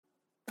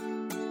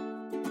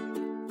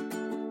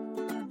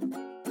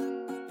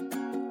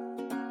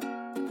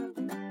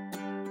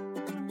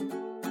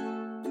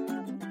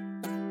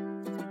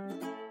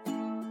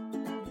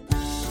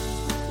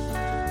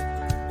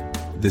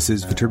This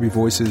is Viterbi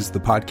Voices, the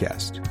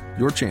podcast,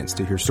 your chance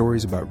to hear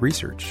stories about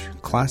research,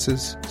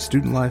 classes,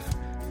 student life,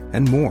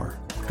 and more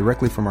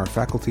directly from our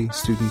faculty,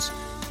 students,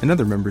 and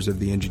other members of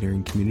the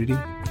engineering community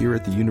here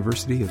at the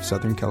University of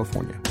Southern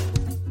California.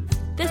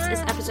 This is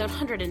episode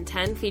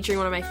 110, featuring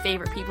one of my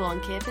favorite people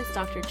on campus,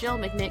 Dr. Jill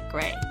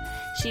McNitt-Gray.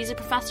 She's a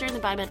professor in the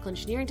Biomedical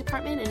Engineering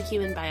Department and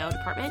Human Bio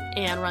Department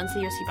and runs the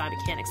USC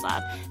Biomechanics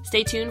Lab.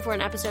 Stay tuned for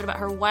an episode about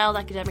her wild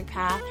academic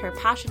path, her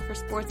passion for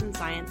sports and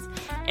science,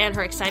 and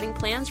her exciting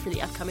plans for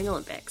the upcoming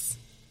Olympics.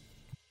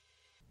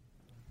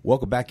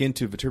 Welcome back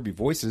into Viterbi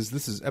Voices.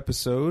 This is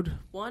episode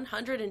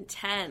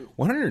 110.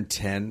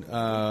 110.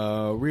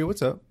 Rhea,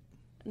 what's up?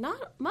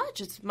 Not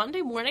much. It's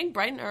Monday morning,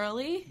 bright and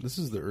early. This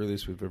is the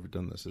earliest we've ever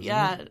done this, isn't it?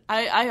 Yeah,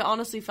 I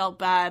honestly felt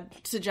bad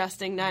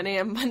suggesting 9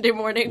 a.m. Monday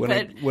morning.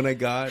 When I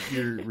got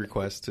your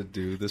request to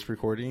do this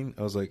recording,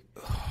 I was like,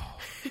 oh.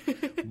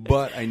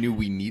 But I knew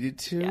we needed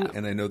to,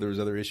 and I know there was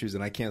other issues,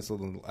 and I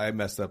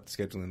messed up the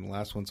scheduling the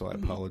last one, so I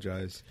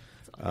apologize.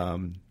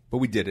 But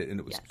we did it, and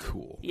it was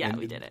cool. Yeah, and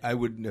we did it. I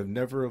would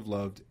never have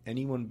loved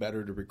anyone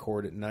better to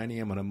record at 9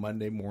 a.m. on a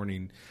Monday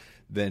morning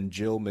than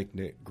Jill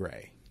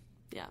McNitt-Gray.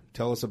 Yeah.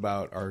 Tell us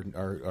about our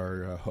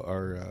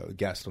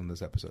guest on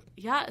this episode.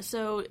 Yeah,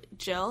 so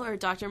Jill, or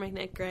Dr.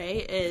 McNitt-Gray,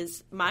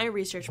 is my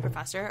research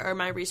professor, or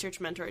my research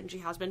mentor, and she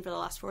has been for the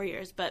last 4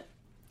 years. But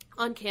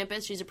on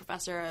campus, she's a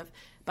professor of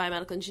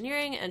biomedical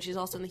engineering, and she's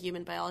also in the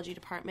human biology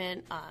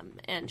department,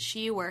 and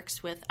she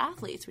works with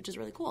athletes, which is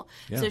really cool.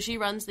 Yeah. So she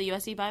runs the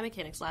USC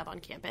Biomechanics Lab on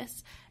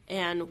campus,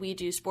 and we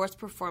do sports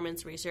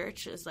performance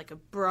research as like a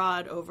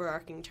broad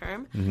overarching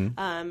term,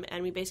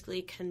 and we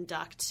basically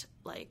conduct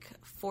like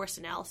force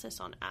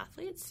analysis on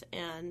athletes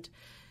and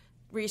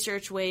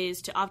research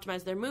ways to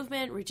optimize their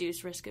movement,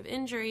 reduce risk of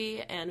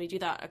injury, and we do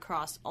that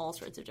across all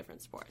sorts of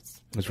different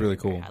sports. That's really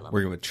cool.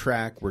 Working with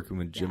track, working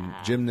with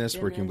gymnasts,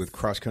 working with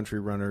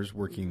cross-country runners,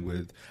 working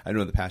with, I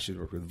know in the past she's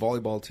worked with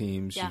volleyball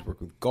teams, she's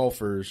worked with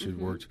golfers, she's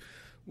worked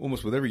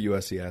almost with every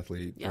USC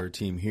athlete or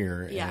team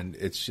here, and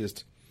it's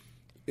just,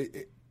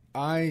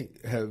 I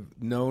have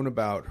known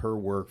about her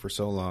work for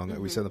so long.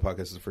 We said in the podcast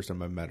this is the first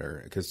time I met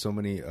her because so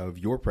many of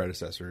your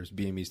predecessors,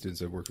 BME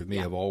students that have worked with me,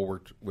 have all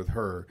worked with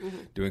her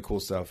doing cool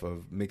stuff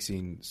of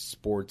mixing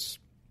sports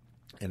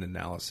and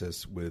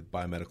analysis with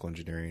biomedical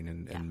engineering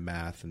and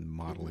math and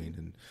modeling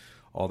and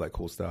all that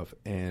cool stuff.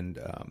 And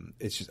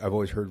it's just, I've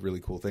always heard really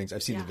cool things.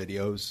 I've seen the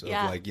videos of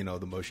like,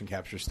 the motion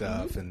capture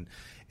stuff and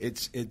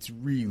it's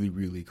really,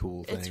 really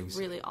cool things. It's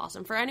really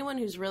awesome. For anyone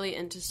who's really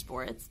into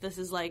sports, this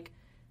is like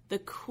the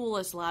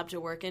coolest lab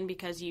to work in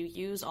because you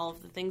use all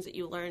of the things that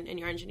you learn in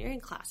your engineering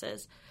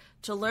classes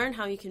to learn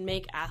how you can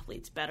make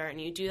athletes better.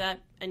 And you do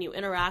that and you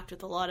interact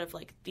with a lot of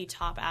like the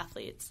top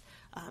athletes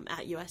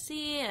at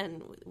USC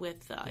and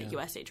with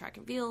USA Track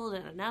and Field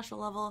and at a national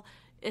level.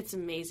 It's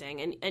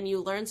amazing. And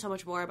you learn so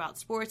much more about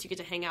sports. You get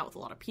to hang out with a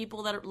lot of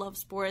people that love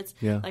sports.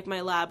 Yeah. Like my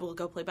lab will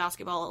go play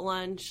basketball at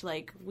lunch.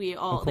 Like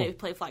they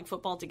play flag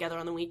football together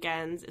on the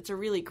weekends. It's a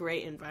really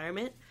great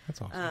environment.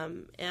 That's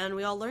awesome. And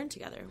we all learn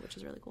together, which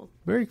is really cool.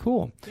 Very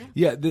cool.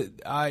 Yeah.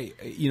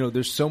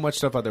 There's so much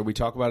stuff out there. We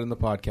talk about in the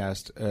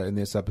podcast in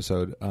this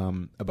episode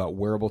about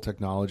wearable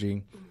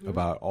technology,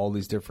 about all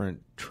these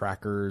different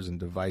trackers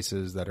and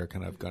devices that are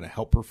kind of going to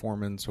help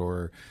performance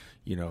or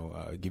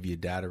give you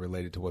data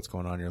related to what's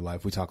going on in your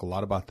life. We talk a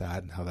lot about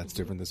that and how that's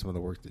different than some of the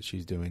work that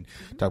she's doing.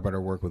 Talk about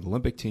her work with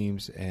Olympic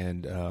teams,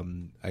 and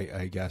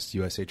I guess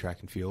USA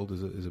Track and Field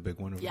is a big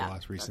one over the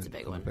last recent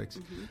Olympics.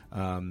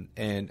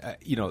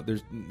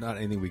 There's not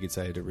anything we could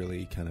say to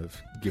really kind of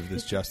give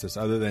this justice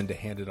other than to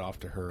hand it off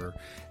to her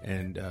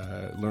and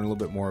learn a little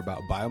bit more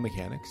about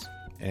biomechanics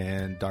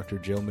and Dr.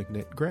 Jill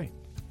McNitt-Gray.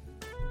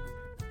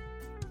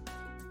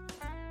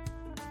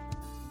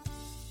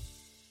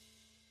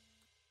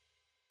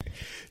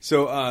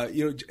 So,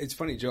 it's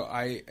funny, Joe,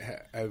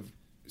 I've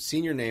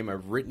seen your name,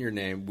 I've written your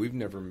name, we've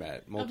never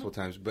met multiple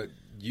times, but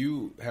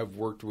you have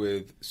worked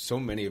with so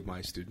many of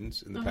my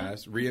students in the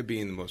past, Rhea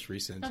being the most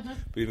recent,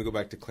 but even go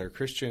back to Claire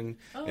Christian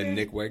and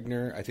Nick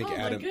Wegner. I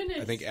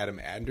think Adam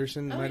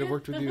Anderson might have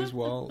worked with you as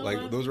well.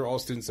 Like, those are all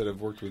students that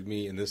have worked with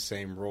me in this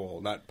same role,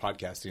 not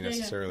podcasting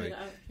necessarily.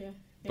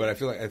 But I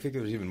think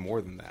there's even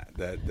more than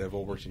that have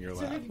all worked in your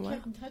lab. So have you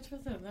kept in touch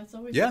with them? That's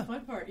always the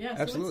fun part. Yeah,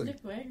 absolutely. So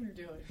what's Nick Wagner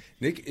doing?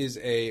 Nick is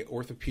a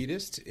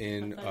orthopedist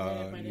in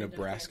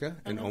Nebraska,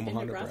 in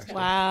Omaha, Nebraska.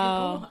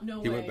 Wow.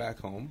 No he way. went back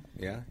home.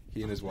 Yeah,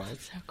 he and his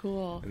wife. So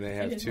cool. And they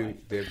have two.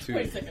 Wait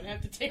a second, I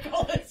have to take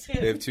all this in.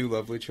 They have two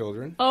lovely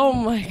children. Oh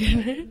my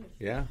goodness.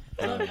 Yeah.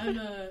 I'm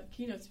a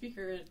keynote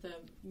speaker at the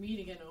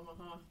meeting in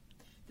Omaha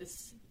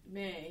this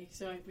May,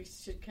 so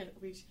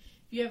if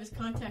you have his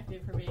contact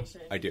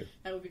information, I do.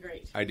 That would be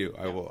great. I do.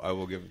 I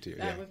will give it to you.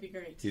 That would be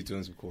great. He's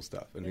doing some cool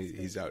stuff, and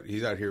he's out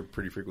here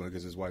pretty frequently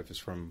because his wife is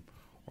from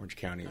Orange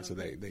County, and so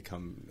they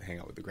come hang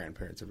out with the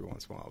grandparents every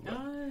once in a while. But,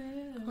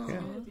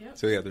 Yep.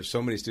 So there's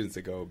so many students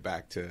that go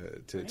back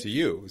to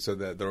you, so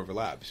that they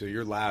overlap. So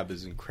your lab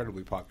is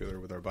incredibly popular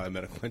with our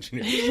biomedical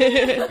engineers.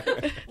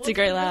 It's a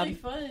great lab.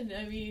 It's really fun.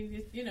 I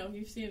mean,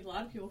 you've seen a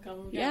lot of people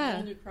come. We've got a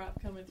whole new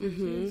crop coming through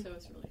too, so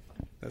it's really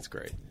fun. That's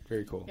great.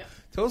 Very cool. Yeah.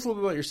 Tell us a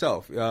little bit about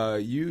yourself.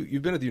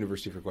 You've been at the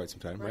university for quite some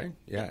time, right?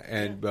 Yeah.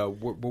 And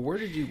where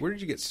did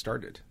you get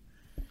started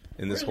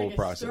in this whole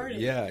process? Started?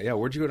 Yeah.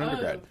 Where'd you go to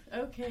undergrad?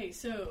 Okay.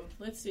 So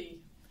let's see.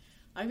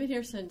 I've been here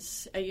at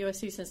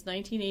USC since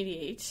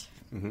 1988.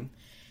 Mm-hmm.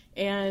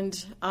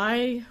 And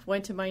I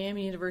went to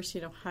Miami University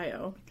in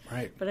Ohio.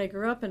 Right. But I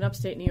grew up in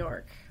upstate New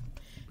York.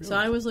 Really? So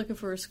I was looking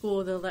for a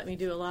school that let me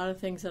do a lot of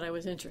things that I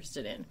was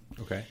interested in.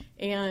 Okay.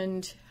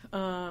 And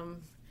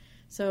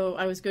so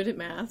I was good at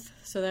math,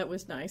 so that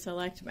was nice. I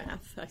liked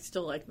math. I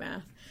still like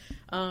math.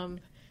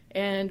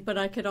 But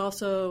I could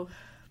also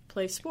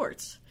play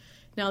sports.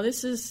 Now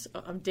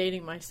I'm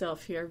dating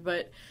myself here,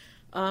 but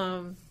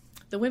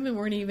the women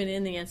weren't even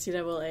in the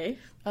NCAA.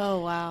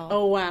 Oh, wow.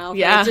 Oh, wow.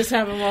 Yeah. I just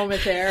have a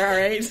moment there, all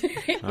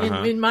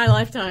right? in my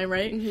lifetime,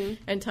 right?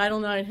 Mm-hmm. And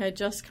Title IX had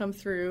just come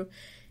through.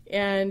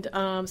 And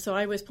so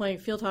I was playing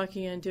field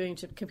hockey and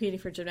competing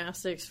for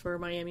gymnastics for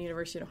Miami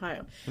University in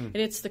Ohio. And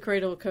it's the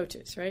cradle of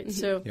coaches, right?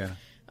 Mm-hmm.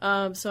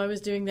 So so I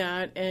was doing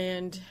that,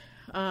 and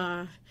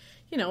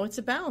it's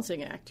a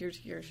balancing act.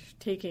 You're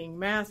taking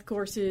math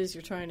courses,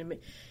 you're trying to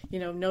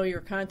know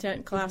your content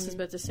in classes,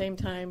 but at the same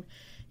time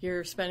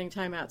you're spending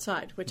time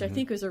outside, which I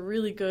think was a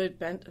really good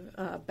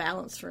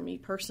balance for me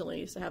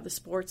personally, is to have the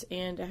sports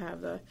and to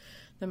have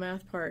the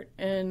math part.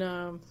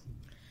 And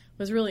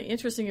what's really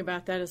interesting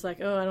about that is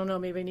like, I don't know,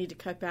 maybe I need to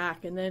cut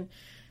back. And then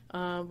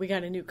we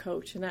got a new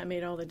coach, and that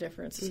made all the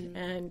difference.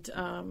 And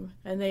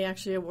they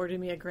actually awarded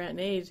me a grant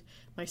and aid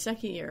my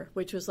second year,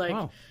 which was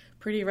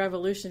pretty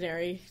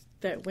revolutionary,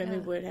 that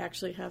women would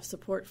actually have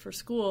support for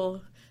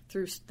school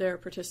through their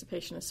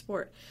participation in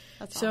sport.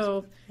 That's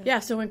so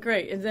awesome. So it went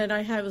great. And then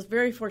I was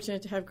very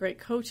fortunate to have great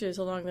coaches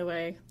along the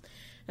way.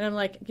 And I'm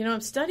like, I'm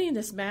studying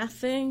this math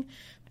thing,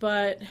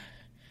 but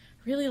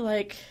really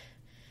like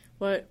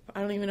what,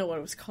 I don't even know what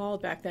it was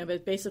called back then,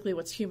 but basically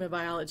what's human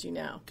biology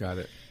now. Got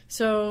it.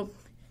 So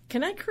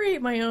can I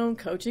create my own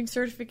coaching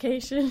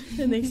certification?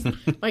 And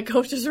my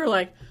coaches were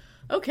like,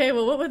 okay,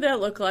 well, what would that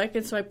look like?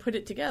 And so I put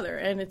it together,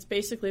 and it's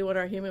basically what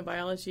our human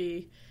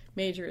biology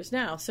major is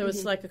now. So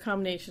it's like a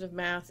combination of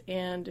math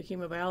and a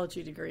human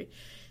biology degree.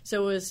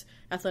 So it was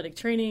athletic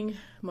training,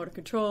 motor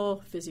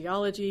control,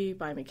 physiology,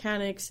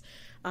 biomechanics,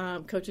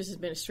 coaches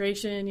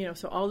administration,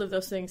 so all of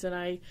those things. And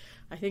I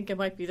think I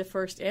might be the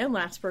first and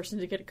last person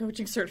to get a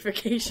coaching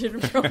certification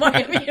from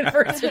Miami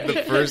University.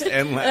 The first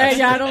and last.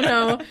 I don't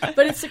know.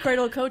 But it's the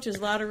cradle of coaches.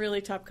 A lot of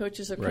really top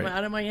coaches have come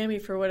out of Miami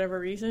for whatever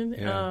reason.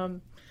 Yeah.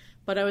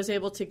 But I was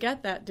able to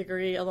get that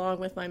degree along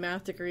with my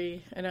math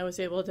degree, and I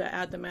was able to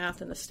add the math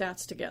and the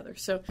stats together.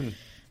 So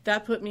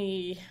that put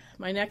me,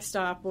 my next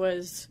stop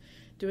was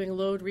doing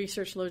load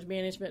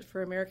management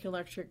for American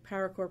Electric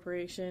Power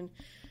Corporation.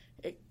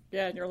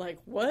 And you're like,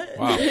 what?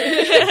 Wow.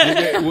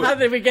 How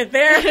did we get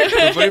there?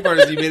 The funny part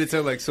is you made it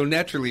sound like so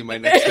naturally my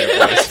next step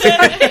was.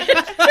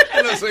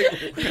 And I was like,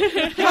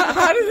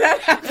 how did that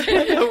happen?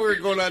 I thought we were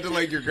going on to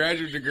like your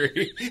graduate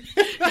degree.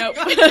 Nope.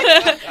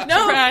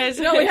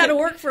 No, we had to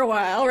work for a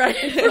while, right?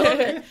 For a little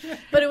bit.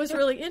 But it was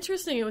really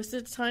interesting. It was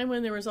the time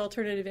when there was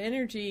alternative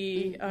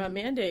energy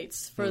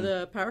mandates for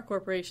the power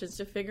corporations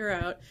to figure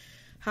out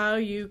how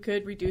you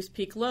could reduce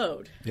peak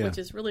load, which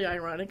is really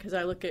ironic because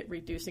I look at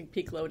reducing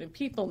peak load in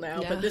people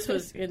now, but this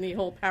was in the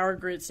whole power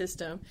grid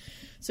system.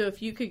 So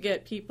if you could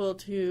get people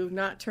to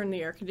not turn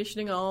the air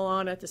conditioning all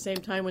on at the same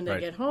time when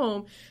they get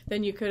home,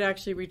 then you could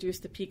actually reduce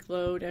the peak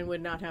load and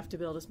would not have to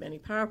build as many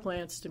power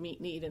plants to meet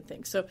need and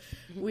things. So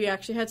we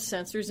actually had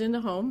sensors in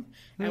the home,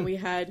 and we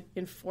had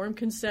informed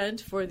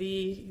consent for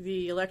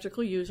the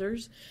electrical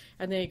users,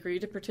 and they agreed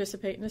to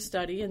participate in a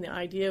study. And the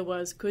idea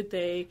was, could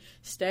they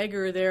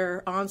stagger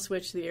their on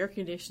switch to the air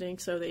conditioning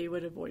so they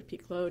would avoid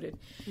peak load?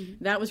 And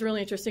that was really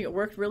interesting. It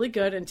worked really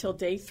good until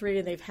day 3,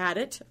 and they've had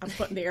it. I'm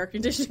putting the air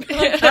conditioning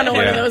on. Kind of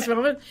one of those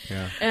moments.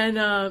 Yeah.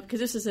 And because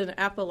this is an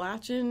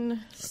Appalachian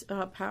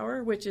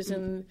power, which is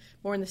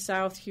more in the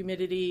south,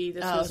 humidity.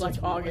 This was like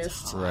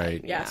August.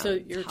 Right. Yeah, so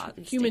your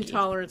human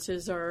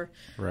tolerances are,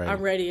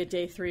 I'm ready at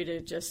day 3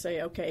 to just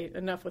say, okay,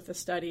 enough with the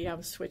study.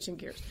 I'm switching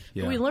gears.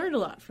 Yeah. But we learned a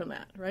lot from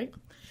that, right?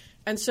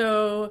 And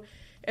so,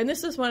 and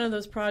this is one of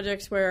those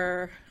projects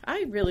where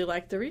I really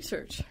liked the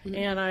research.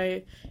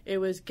 And it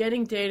was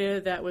getting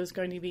data that was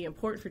going to be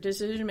important for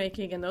decision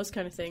making and those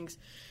kind of things.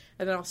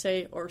 And then I'll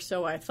say, or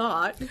so I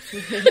thought,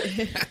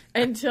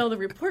 until the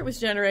report was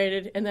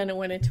generated, and then it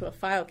went into a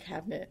file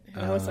cabinet.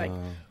 And I was like,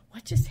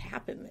 what just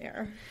happened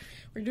there?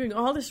 We're doing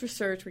all this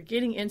research, we're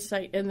getting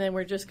insight, and then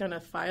we're just going to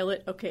file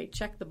it. Okay,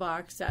 check the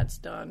box, that's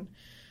done.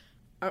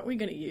 Aren't we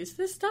going to use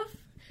this stuff?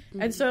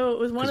 And so it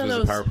was one of those.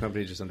 Was the power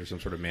company just under some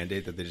sort of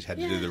mandate that they just had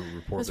to do the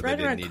report? It was right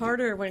around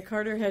Carter, when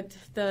Carter had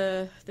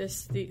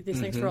these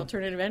things for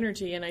alternative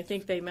energy, and I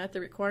think they met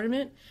the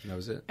requirement. That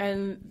was it.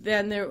 And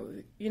then there,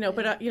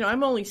 but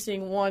I'm only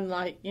seeing one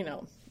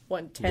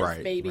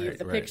 1/10 maybe of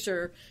the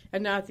picture,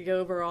 and not the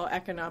overall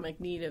economic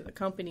need of the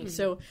company.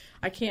 So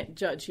I can't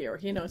judge here.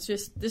 It's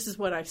just, this is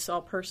what I saw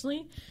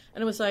personally,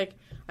 and it was like,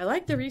 I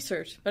like the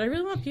research, but I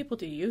really want people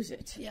to use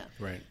it. Yeah.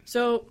 Right.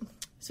 So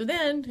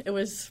then it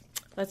was,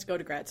 let's go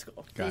to grad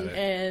school. Got it.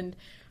 And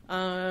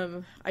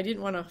I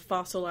didn't want to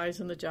fossilize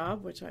in the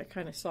job, which I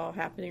kind of saw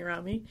happening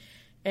around me.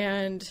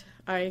 And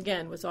I,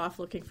 again, was off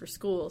looking for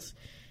schools.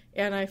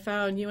 And I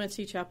found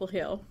UNC Chapel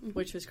Hill,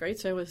 which was great.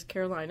 So I was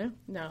Carolina.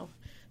 Now,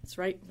 that's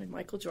right.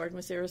 Michael Jordan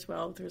was there as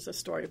well. There's a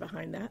story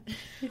behind that.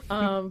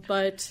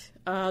 But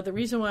the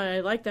reason why I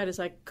liked that is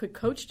I could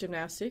coach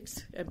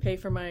gymnastics and pay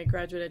for my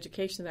graduate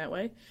education that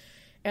way.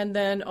 And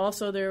then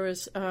also there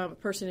was a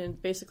person in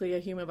basically a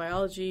human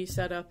biology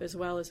setup as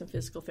well as in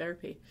physical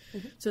therapy.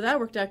 So that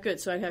worked out good.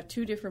 So I'd have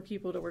 2 different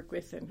people to work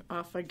with, and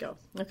off I'd go.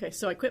 Okay,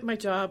 so I quit my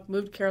job,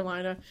 moved to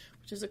Carolina,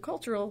 which is a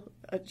cultural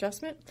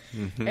adjustment.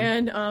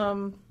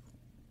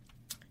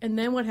 And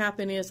then what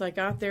happened is I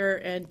got there,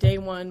 and day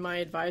one, my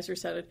advisor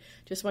said,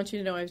 just want you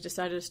to know I've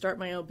decided to start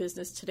my own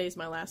business. Today's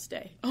my last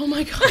day. Oh,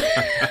 my God.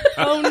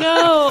 Oh,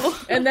 no.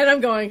 And then I'm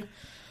going,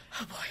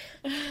 oh, boy.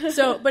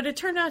 So, but it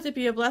turned out to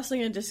be a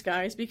blessing in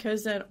disguise,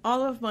 because then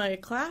all of my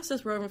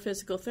classes were over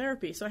physical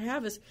therapy. So I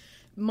have as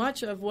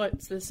much of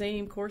what's the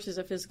same courses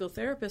a physical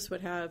therapist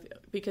would have,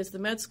 because the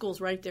med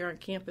school's right there on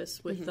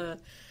campus with the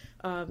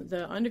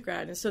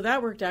undergrad. And so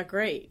that worked out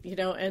great,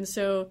 And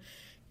so,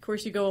 of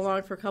course, you go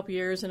along for a couple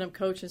years, and I'm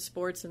coaching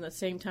sports, and at the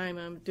same time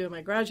I'm doing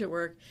my graduate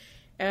work.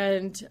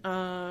 And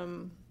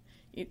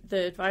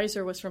the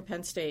advisor was from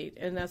Penn State,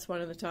 and that's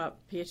one of the top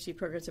PhD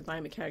programs in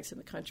biomechanics in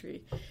the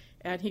country.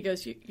 And he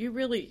goes, you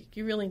really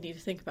need to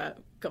think about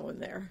going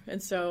there.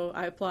 And so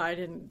I applied,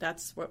 and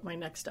that's what my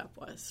next step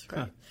was. Right?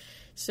 Huh.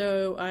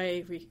 So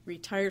I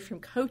retired from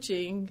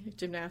coaching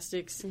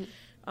gymnastics,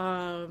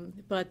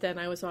 but then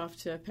I was off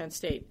to Penn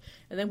State.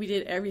 And then we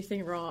did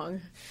everything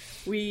wrong.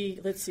 We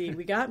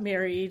got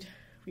married,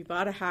 we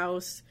bought a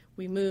house,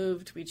 we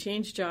moved, we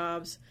changed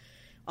jobs,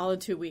 all in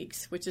 2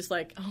 weeks, which is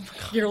like, oh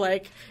my God. You're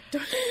like,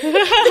 this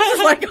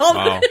is like all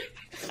wow.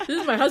 This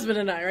is my husband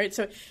and I, right?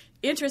 So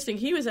interesting,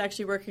 he was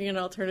actually working in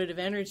alternative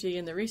energy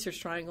in the Research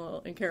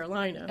Triangle in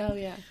Carolina. Oh,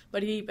 yeah.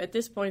 But he, at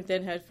this point,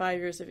 then had 5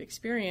 years of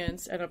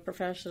experience and a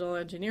professional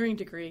engineering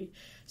degree.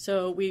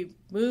 So we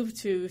moved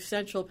to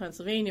central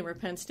Pennsylvania, where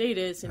Penn State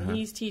is, and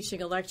he's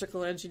teaching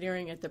electrical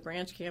engineering at the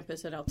branch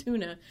campus at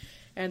Altoona.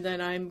 And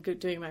then I'm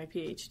doing my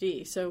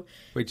PhD. So,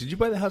 wait, did you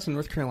buy the house in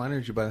North Carolina, or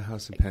did you buy the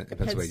house in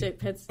Pennsylvania?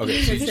 Penn State.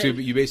 Okay, so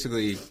you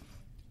basically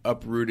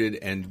uprooted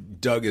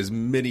and dug as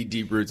many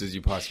deep roots as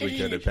you possibly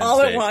could at Penn all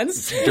State. All at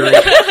once.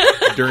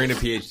 During a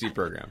PhD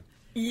program.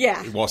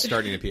 Yeah. While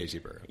starting a PhD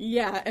program.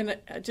 Yeah, and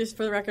just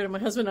for the record, my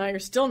husband and I are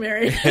still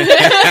married.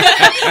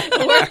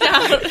 It worked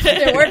out.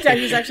 It worked out.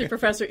 He's actually a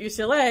professor at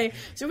UCLA,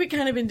 so we've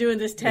kind of been doing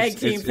this tag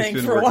team thing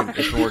for a while.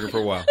 It's been working for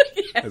a while.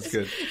 Yes. That's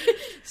good.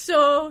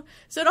 So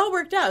it all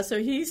worked out. So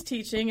he's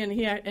teaching, and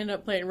he ended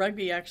up playing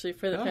rugby actually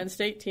for the Penn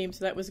State team.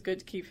 So that was good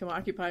to keep him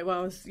occupied while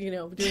I was,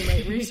 doing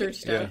my research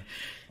stuff. Yeah.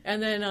 And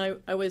then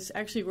I was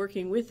actually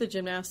working with the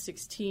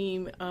gymnastics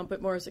team,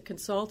 but more as a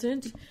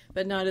consultant,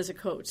 but not as a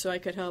coach. So I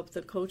could help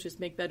the coaches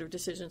make better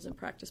decisions in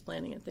practice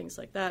planning and things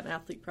like that, and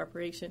athlete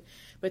preparation,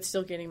 but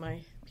still getting my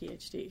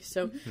PhD.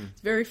 So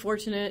it's very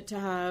fortunate to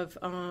have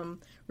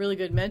really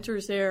good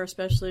mentors there,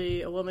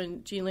 especially a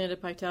woman, Jean Landa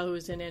Pytel, who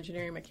was in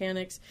engineering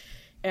mechanics.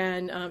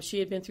 And she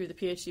had been through the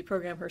PhD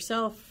program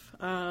herself,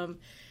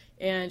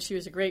 and she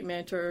was a great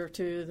mentor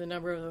to the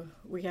number of,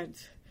 we had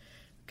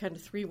kind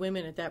of 3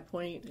 women at that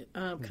point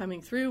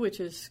coming through,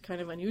 which is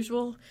kind of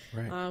unusual.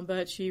 Right.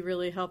 But she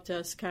really helped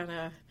us kind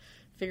of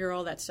figure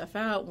all that stuff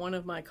out. One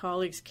of my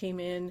colleagues came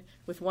in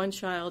with 1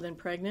 child and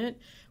pregnant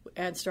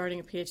and starting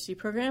a PhD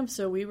program.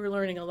 So we were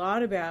learning a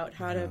lot about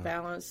how to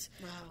balance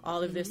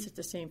all of this at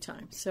the same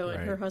time. So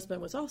and her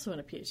husband was also in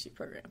a PhD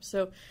program.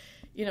 So,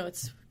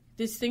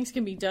 these things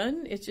can be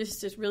done.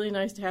 It's really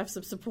nice to have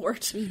some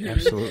support.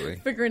 Absolutely.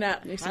 Figuring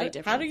out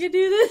how do you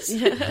do this?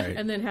 Right.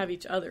 And then have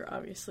each other,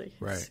 obviously.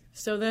 Right.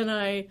 So then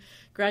I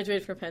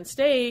graduated from Penn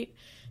State,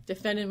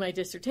 defended my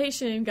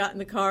dissertation, got in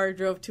the car,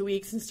 drove 2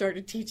 weeks, and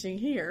started teaching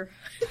here.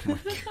 Oh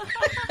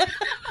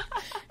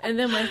and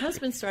then my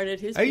husband started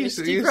his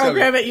PhD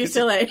program at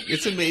UCLA.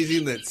 It's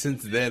amazing that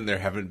since then there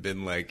haven't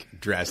been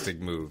drastic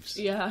moves.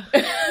 Yeah.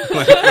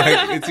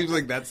 It seems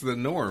like that's the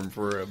norm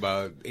for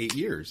about 8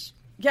 years.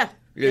 Yeah.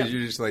 Yeah,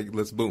 you're just like,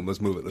 let's move it, let's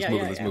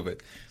move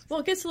it. Well,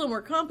 it gets a little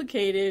more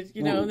complicated,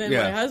 and then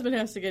my husband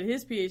has to get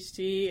his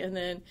PhD, and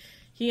then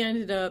he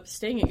ended up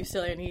staying at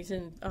UCLA, and he's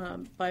in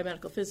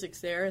biomedical physics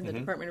there in the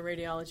Department of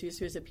Radiology, so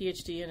he has a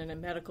PhD in a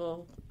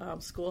medical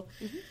school.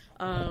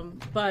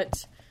 But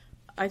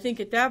I think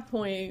at that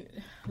point,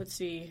 let's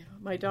see,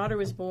 my daughter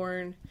was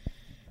born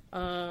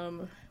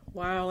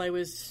while I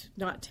was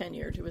not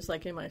tenured. It was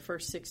in my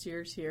first 6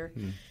 years here.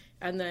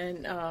 And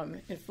then,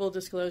 in full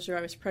disclosure,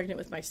 I was pregnant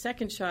with my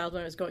second child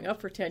when I was going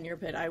up for tenure,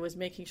 but I was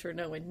making sure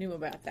no one knew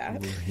about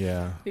that.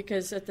 Yeah.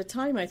 Because at the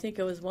time, I think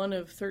I was one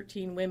of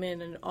 13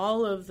 women in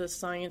all of the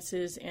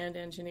sciences and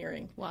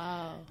engineering.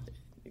 Wow.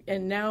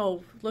 And now,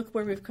 look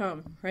where we've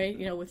come, right?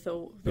 With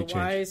the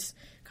WISE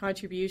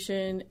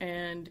contribution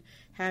and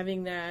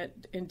having that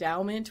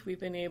endowment, we've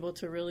been able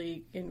to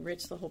really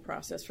enrich the whole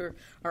process for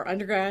our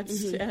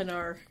undergrads and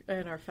our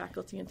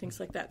faculty and things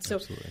like that. So,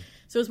 Absolutely.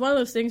 So it's one of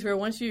those things where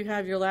once you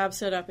have your lab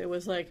set up, it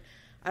was like,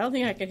 I don't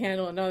think I can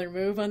handle another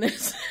move on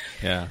this.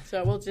 Yeah.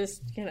 So we'll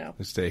just,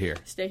 stay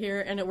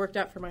here. And it worked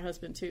out for my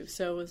husband too.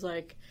 So it was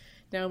like,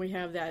 now we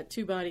have that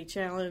 2-body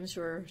challenge,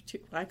 or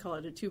I call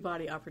it a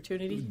 2-body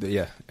opportunity.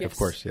 Yeah, of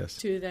course, yes.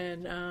 To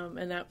then,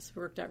 and that's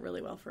worked out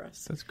really well for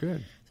us. That's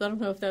good. So I don't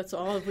know if that's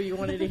all of what you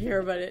wanted to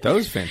hear, but it. That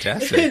was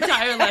fantastic.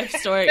 Entire life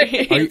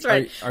story. That's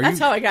right. That's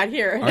how I got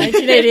here in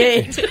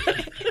 1988.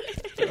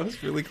 That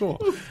was really cool.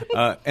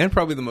 And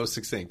probably the most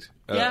succinct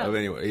of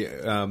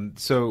anyway.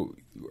 So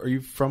are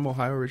you from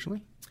Ohio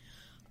originally?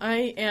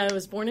 I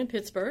was born in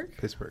Pittsburgh.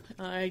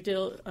 I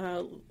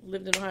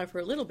lived in Ohio for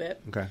a little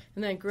bit. Okay.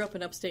 And then grew up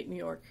in upstate New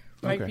York,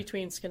 right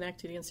between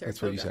Schenectady and Saratoga.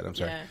 That's what you said. I'm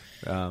sorry.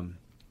 Yeah.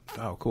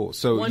 Oh, cool.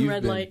 So one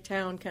red light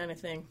town kind of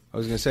thing. I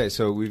was going to say,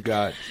 so we've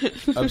got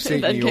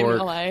upstate New York.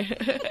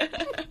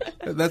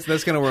 That's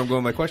kind of where I'm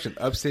going with my question.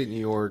 Upstate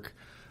New York,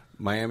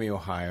 Miami,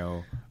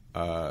 Ohio,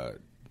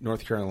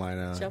 North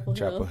Carolina,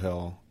 Chapel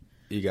Hill.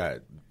 You got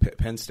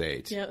Penn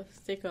State. Yeah,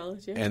 State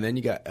College, yeah. And then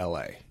you got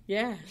L.A.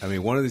 Yeah. I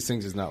mean, one of these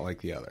things is not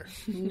like the other.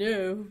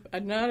 No,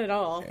 not at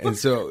all. And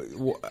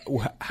so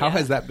how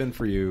has that been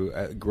for you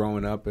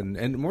growing up,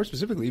 and more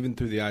specifically, even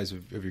through the eyes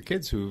of your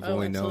kids who've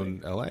only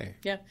known L.A.?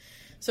 Yeah.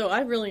 So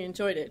I really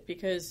enjoyed it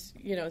because,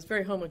 it's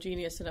very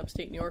homogeneous in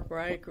upstate New York where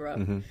I grew up.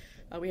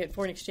 Mm-hmm. We had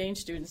foreign exchange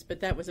students,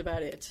 but that was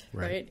about it,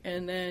 right?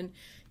 And then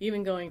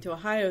even going to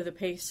Ohio, the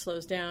pace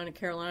slows down. In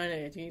Carolina,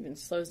 it even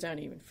slows down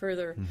even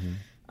further. Mm-hmm.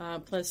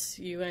 Plus,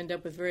 you end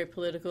up with very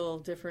political,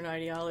 different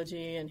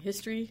ideology and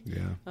history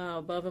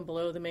above and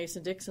below the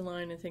Mason-Dixon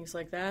line and things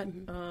like that.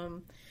 Mm-hmm.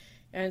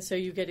 And so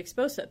you get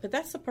exposed to that. But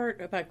that's the part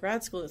about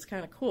grad school that's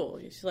kind of cool.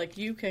 It's like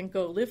you can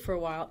go live for a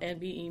while and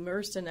be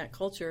immersed in that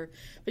culture,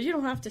 but you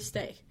don't have to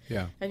stay.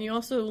 Yeah. And you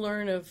also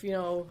learn of,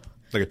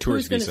 like a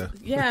tourist visa.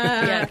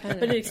 But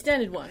an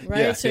extended one, right?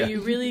 Yeah, so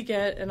you really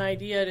get an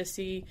idea to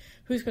see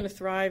who's going to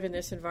thrive in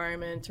this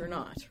environment or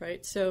not,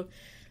 right? So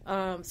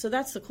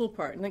that's the cool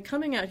part. And then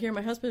coming out here,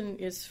 my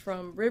husband is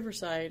from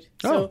Riverside,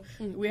 so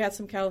we had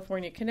some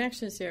California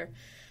connections here.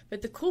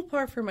 But the cool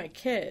part for my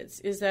kids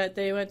is that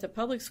they went to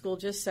public school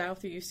just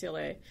south of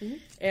UCLA,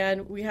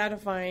 and we had to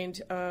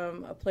find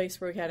a place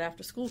where we had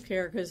after-school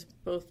care because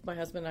both my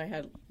husband and I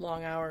had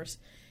long hours.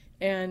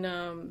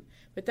 And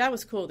but that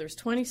was cool. There's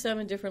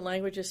 27 different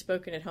languages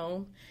spoken at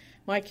home.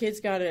 My kids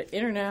got an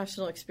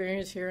international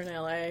experience here in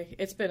LA.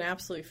 It's been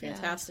absolutely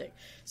fantastic.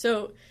 Yeah.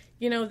 So,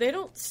 they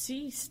don't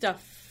see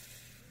stuff.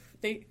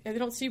 They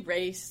don't see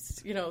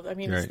race.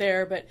 It's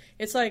there, but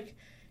it's like,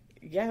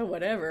 yeah,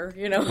 whatever.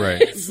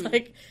 Right. It's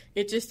like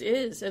it just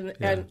is, and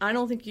I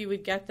don't think you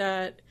would get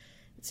that.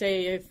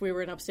 Say if we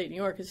were in upstate New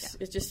York, it's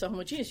just so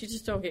homogeneous. You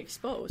just don't get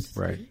exposed.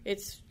 Right.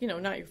 It's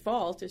not your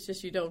fault. It's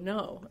just you don't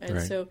know,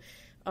 and so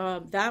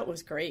that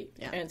was great.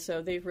 Yeah. And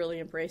so they've really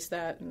embraced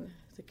that, and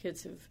the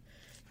kids have.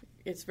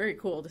 It's very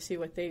cool to see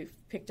what they've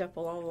picked up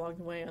along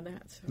the way on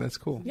that. So. That's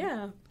cool.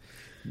 Yeah.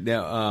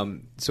 Now,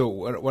 so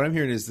what I'm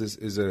hearing is this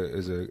is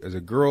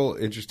a girl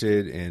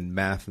interested in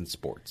math and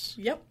sports.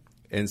 Yep.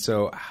 And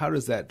so, how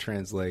does that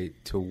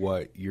translate to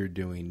what you're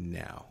doing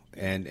now?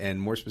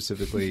 And more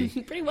specifically,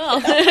 pretty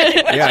well.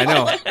 Yeah, I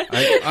know.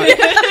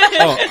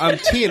 I'm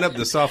teeing up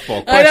the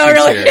softball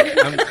questions here.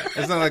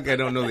 It's not like I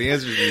don't know the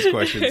answers to these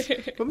questions,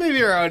 but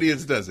maybe our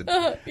audience doesn't.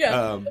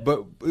 And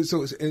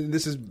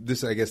this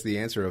is I guess the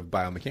answer of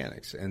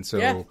biomechanics, and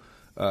so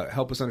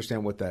help us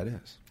understand what that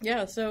is.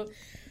 Yeah.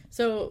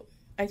 So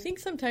I think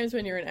sometimes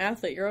when you're an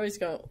athlete, you're always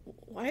going,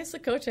 "Why is the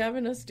coach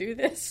having us do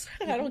this?"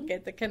 I don't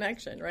get the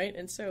connection, right?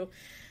 And so.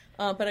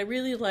 But I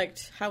really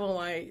liked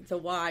the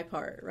why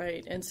part,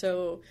 right? And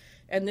so,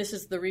 and this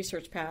is the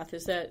research path,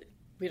 is that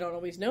we don't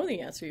always know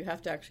the answer. You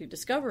have to actually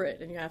discover it,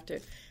 and you have to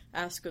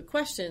ask good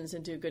questions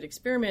and do good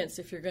experiments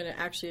if you're going to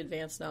actually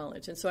advance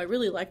knowledge. And so I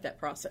really like that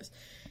process.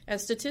 And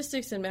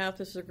statistics and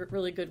math is a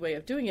really good way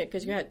of doing it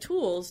because you had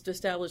tools to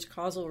establish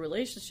causal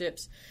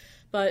relationships,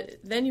 but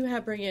then you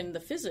bring in the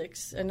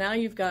physics, and now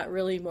you've got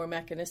really more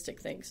mechanistic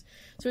things.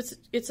 So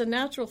it's a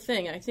natural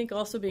thing. I think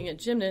also being a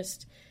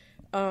gymnast,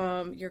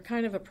 you're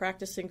kind of a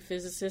practicing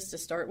physicist to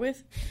start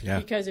with,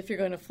 because if you're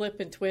going to flip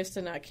and twist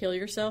and not kill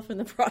yourself in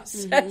the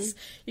process,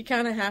 you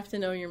kind of have to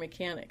know your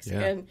mechanics.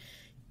 Yeah.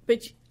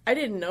 But I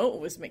didn't know it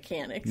was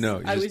mechanics.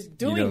 No, I was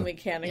doing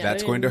mechanics.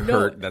 That's going to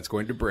hurt. That's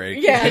going to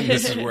break. Yeah. And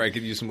this is where I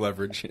could use some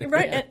leverage.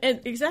 Right,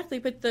 and exactly.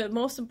 But the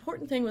most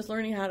important thing was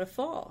learning how to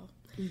fall.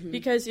 Mm-hmm.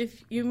 Because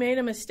if you made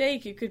a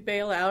mistake, you could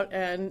bail out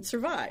and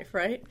survive,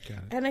 right?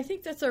 And I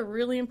think that's a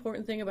really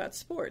important thing about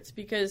sports,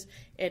 because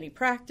any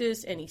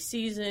practice, any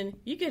season,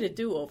 you get a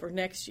do-over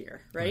next year,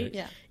 right?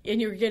 Yeah.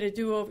 And you get a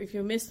do-over. If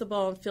you miss the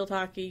ball in field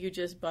hockey, you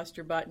just bust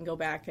your butt and go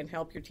back and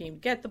help your team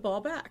get the ball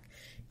back.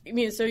 I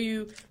mean, so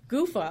you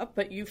goof up,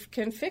 but you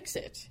can fix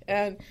it.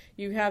 And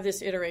you have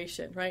this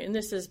iteration, right? And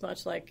this is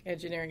much like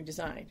engineering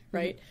design,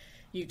 right?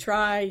 Mm-hmm. you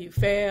try, you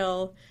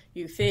fail,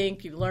 you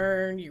think, you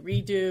learn, you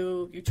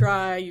redo, you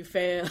try, you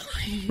fail,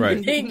 right.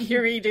 You think, you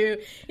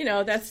redo.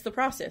 That's the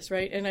process,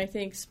 right? And I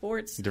think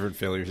sports... Different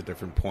failures at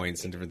different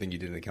points and different things you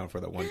didn't account for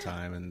that one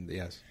time, and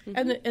yes.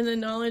 And the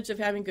knowledge of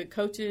having good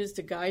coaches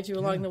to guide you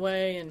along the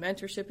way, and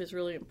mentorship is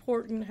really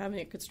important, having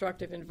a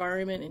constructive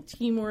environment and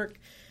teamwork.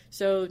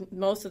 So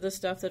most of the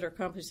stuff that are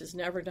accomplished is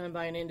never done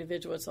by an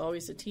individual. It's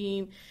always a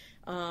team.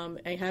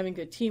 And having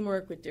good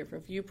teamwork with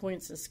different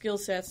viewpoints and skill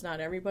sets. Not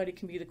everybody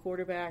can be the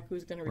quarterback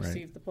who's going to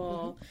receive the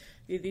ball,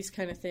 these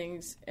kind of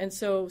things. And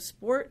so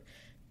sport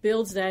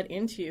builds that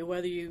into you,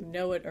 whether you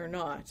know it or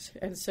not.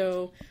 And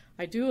so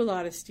I do a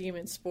lot of STEAM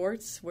in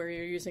sports, where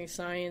you're using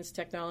science,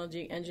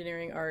 technology,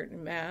 engineering, art,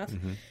 and math.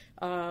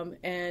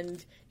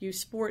 And use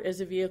sport as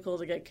a vehicle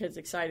to get kids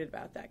excited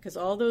about that. Because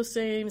all those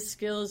same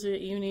skills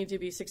that you need to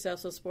be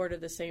successful in sport are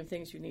the same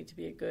things you need to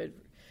be a good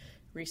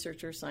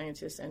researcher,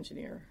 scientist,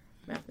 engineer,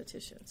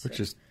 mathematician. Which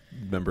is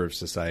member of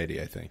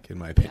society, I think, in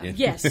my opinion.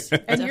 Yes,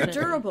 and you're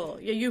durable.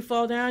 You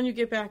fall down, you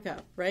get back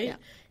up, right?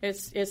 Yeah.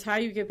 It's how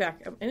you get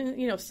back up.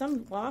 And,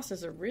 some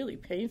losses are really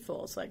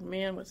painful. It's like,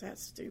 man, was that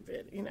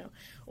stupid,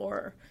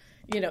 or...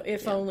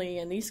 if only,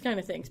 and these kind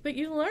of things. But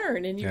you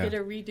learn, and you get a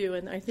redo.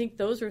 And I think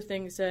those are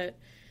things that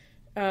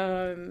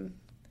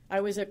I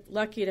was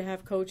lucky to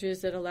have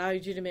coaches that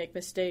allowed you to make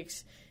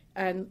mistakes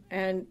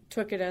and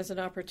took it as an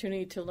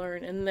opportunity to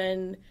learn, and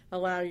then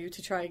allow you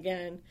to try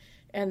again.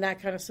 And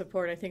that kind of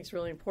support, I think, is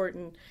really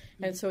important.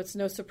 And so it's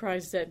no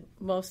surprise that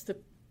most,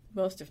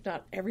 if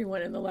not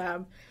everyone in the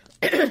lab,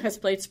 has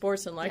played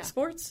sports and likes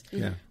sports.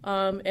 Yeah.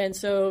 And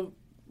so...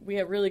 we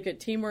have really good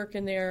teamwork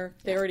in there.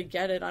 They already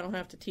get it. I don't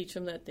have to teach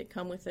them that. They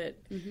come with it.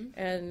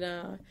 And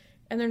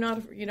they're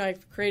not,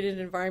 I've created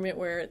an environment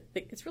where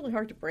it's really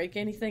hard to break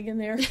anything in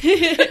there.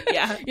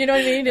 Yeah. You know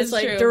what I mean? It's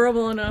That's true.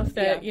 Durable enough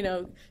that,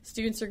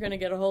 students are going to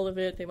get a hold of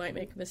it. They might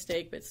make a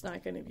mistake, but it's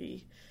not going to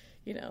be,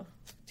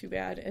 too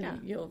bad.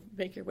 And you'll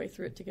make your way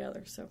through it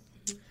together. So,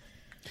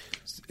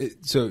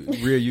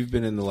 Rhea, you've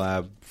been in the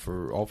lab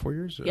for all 4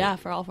 years? Or? Yeah,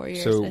 for all 4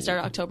 years. So, I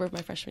started October of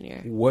my freshman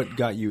year. What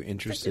got you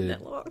interested?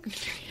 That long.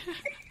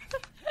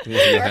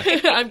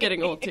 I'm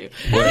getting old too.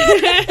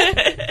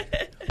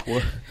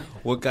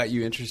 What got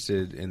you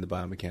interested in the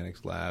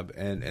biomechanics lab?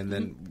 And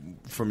then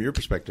from your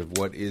perspective,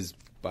 what is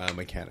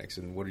biomechanics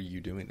and what are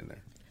you doing in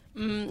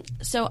there?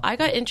 So I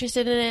got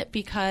interested in it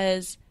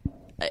because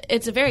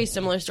it's a very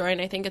similar story,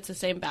 and I think it's the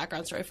same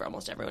background story for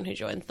almost everyone who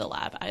joins the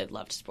lab. I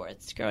loved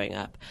sports growing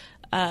up.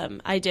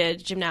 I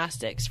did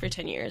gymnastics for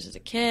 10 years as a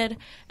kid,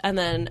 and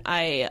then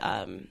I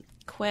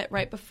quit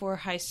right before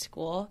high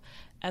school.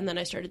 And then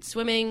I started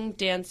swimming,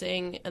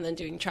 dancing, and then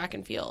doing track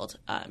and field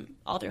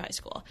all through high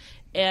school.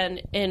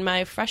 And in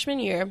my freshman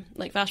year,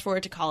 fast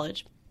forward to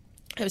college,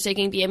 I was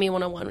taking BME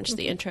 101, which is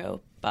the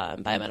intro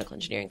biomedical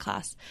engineering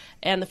class.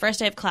 And the first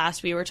day of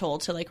class, we were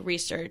told to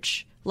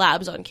research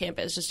labs on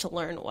campus just to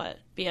learn what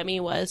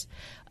BME was.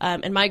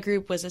 And my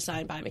group was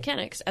assigned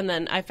biomechanics. And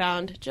then I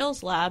found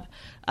Jill's lab,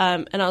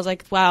 and I was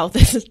like, wow,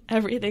 this is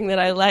everything that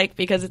I like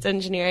because it's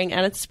engineering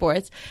and it's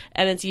sports,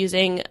 and it's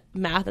using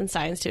math and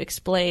science to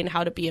explain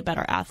how to be a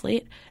better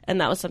athlete.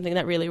 And that was something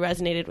that really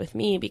resonated with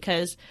me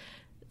because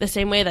the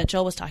same way that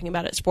Jill was talking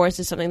about it, sports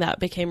is something that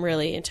became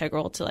really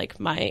integral to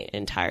my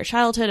entire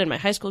childhood and my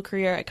high school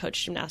career. I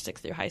coached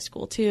gymnastics through high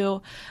school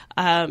too.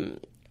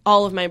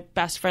 All of my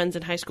best friends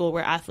in high school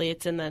were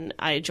athletes, and then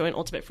I joined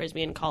Ultimate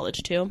Frisbee in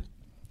college too.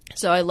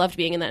 So I loved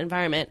being in that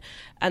environment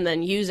and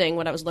then using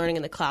what I was learning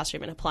in the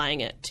classroom and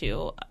applying it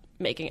to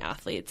making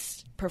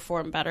athletes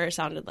perform better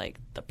sounded like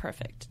the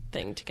perfect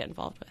thing to get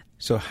involved with.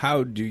 So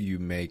how do you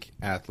make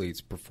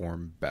athletes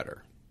perform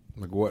better?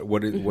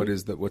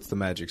 What's the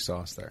magic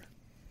sauce there?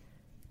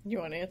 You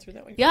want to answer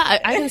that one? Yeah,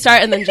 I can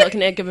start, and then Jill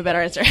can give a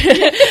better answer.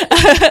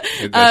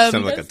 It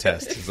sounds like a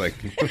test. It's like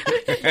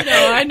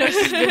no, I know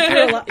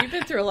you've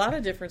been through a lot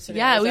of different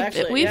scenarios.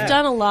 Yeah, we've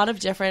done a lot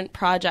of different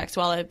projects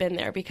while I've been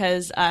there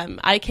because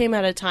I came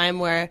at a time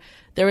where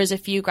there was a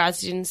few grad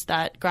students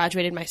that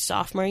graduated my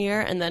sophomore year,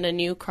 and then a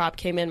new crop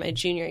came in my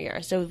junior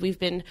year. So we've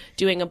been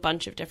doing a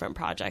bunch of different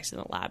projects in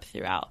the lab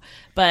throughout.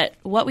 But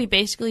what we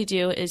basically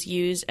do is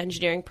use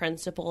engineering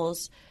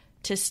principles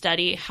to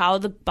study how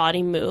the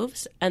body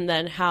moves and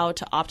then how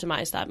to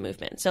optimize that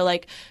movement. So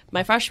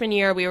my freshman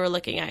year, we were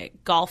looking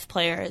at golf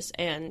players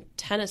and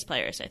tennis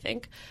players, I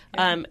think.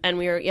 And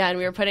we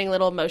were putting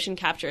little motion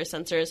capture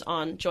sensors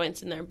on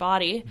joints in their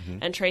body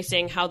and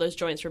tracing how those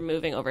joints were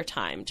moving over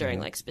time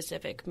during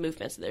specific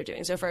movements that they're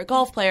doing. So for a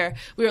golf player,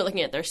 we were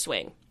looking at their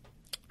swing.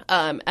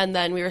 And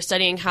then we were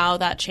studying how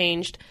that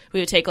changed.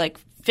 We would take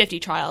 50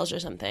 trials or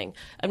something,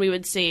 and we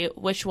would see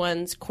which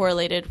ones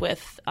correlated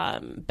with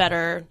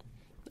better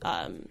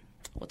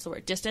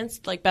distance,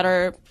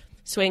 better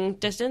swing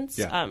distance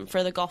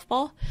for the golf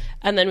ball.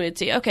 And then we would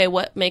see, okay,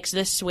 what makes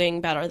this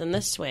swing better than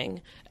this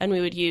swing? And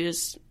we would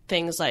use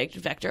things like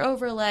vector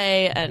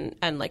overlay and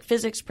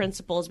physics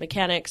principles,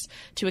 mechanics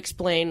to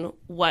explain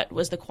what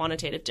was the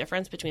quantitative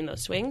difference between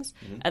those swings.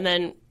 And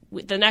then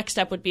the next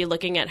step would be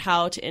looking at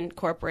how to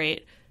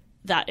incorporate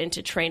that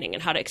into training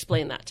and how to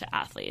explain that to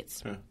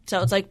athletes.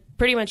 So it's like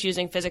pretty much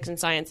using physics and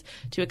science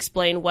to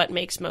explain what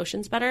makes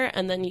motions better,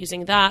 and then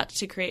using that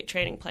to create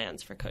training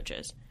plans for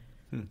coaches.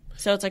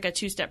 So it's like a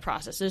two-step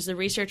process. There's the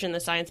research and the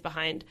science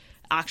behind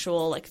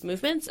actual like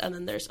movements, and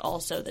then there's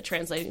also the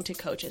translating to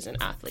coaches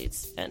and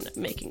athletes and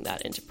making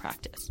that into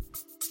practice.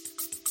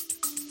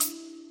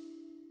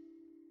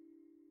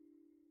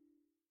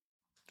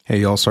 Hey,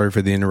 y'all, sorry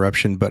for the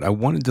interruption, but I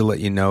wanted to let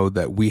you know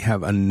that we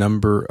have a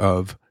number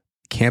of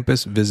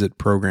campus visit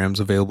programs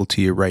available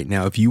to you right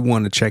now. If you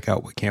want to check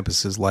out what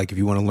campus is like, if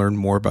you want to learn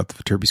more about the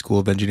Viterbi School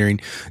of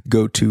Engineering,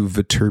 go to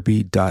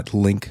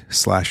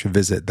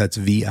viterbi.link/visit. That's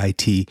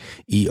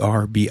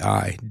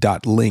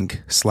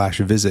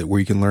VITERBI.link/visit, where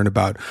you can learn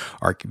about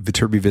our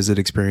Viterbi visit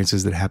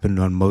experiences that happen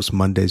on most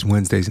Mondays,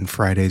 Wednesdays, and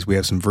Fridays. We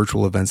have some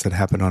virtual events that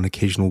happen on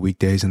occasional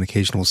weekdays and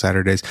occasional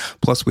Saturdays.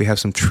 Plus, we have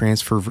some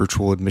transfer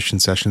virtual admission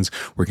sessions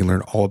where you can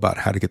learn all about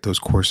how to get those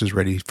courses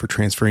ready for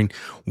transferring.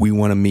 We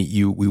want to meet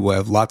you. We will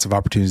have lots of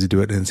opportunities to do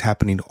it, and it's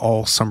happening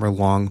all summer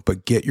long,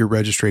 but get your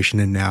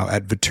registration in now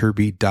at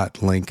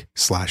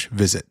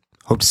viterbi.link/visit.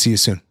 Hope to see you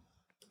soon.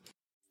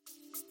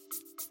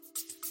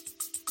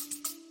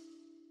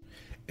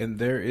 And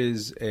there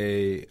is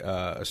a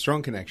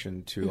strong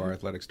connection to our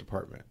athletics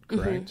department,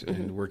 correct?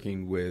 And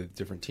working with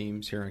different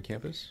teams here on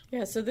campus?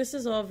 Yeah, so this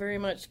is all very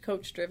much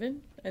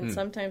coach-driven, and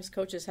sometimes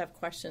coaches have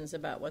questions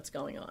about what's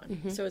going on.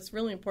 So it's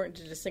really important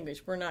to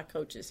distinguish. We're not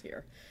coaches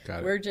here.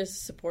 We're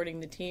just supporting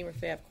the team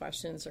if they have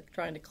questions or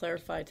trying to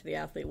clarify to the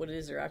athlete what it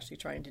is they're actually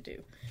trying to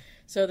do.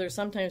 So there's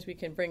sometimes we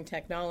can bring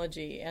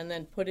technology and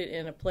then put it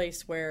in a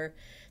place where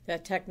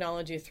that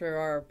technology, through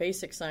our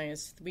basic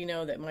science, we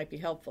know that might be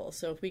helpful.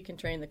 So if we can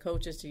train the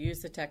coaches to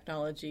use the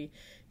technology,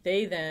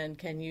 they then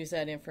can use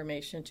that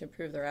information to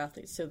improve their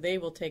athletes. So they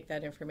will take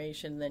that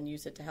information and then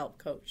use it to help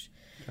coach.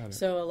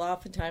 So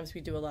oftentimes we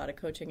do a lot of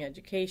coaching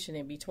education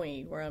in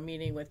between, where I'm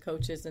meeting with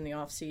coaches in the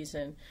off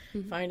season,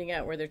 finding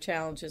out where their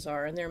challenges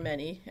are, and there are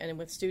many. And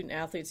with student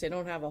athletes, they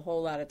don't have a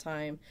whole lot of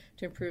time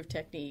to improve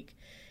technique.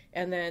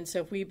 And then,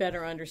 so if we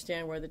better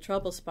understand where the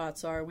trouble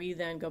spots are, we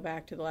then go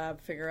back to the lab,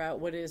 figure out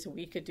what it is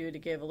we could do to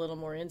give a little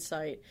more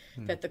insight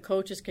that the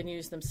coaches can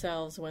use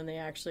themselves when they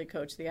actually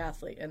coach the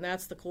athlete. And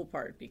that's the cool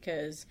part,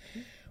 because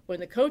when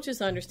the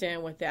coaches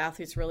understand what the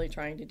athlete's really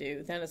trying to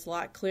do, then it's a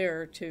lot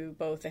clearer to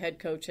both the head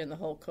coach and the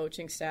whole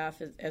coaching staff,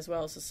 as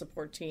well as the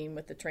support team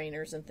with the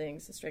trainers and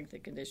things, the strength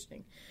and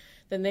conditioning.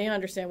 Then they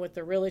understand what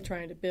they're really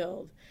trying to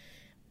build.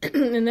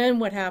 And then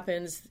what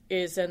happens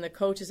is then the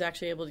coach is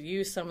actually able to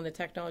use some of the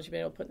technology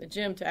being able to put in the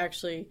gym to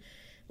actually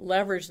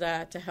leverage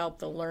that to help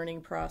the learning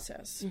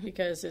process,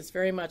 because it's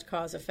very much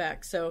cause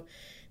effect. So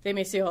they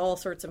may see all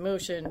sorts of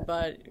motion,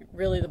 but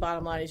really the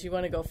bottom line is you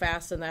want to go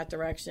fast in that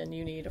direction,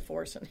 you need a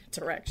force in that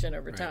direction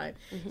over time.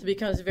 So it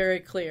becomes very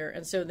clear.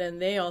 And so then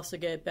they also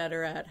get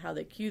better at how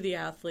they cue the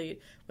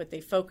athlete, what they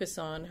focus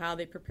on, how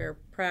they prepare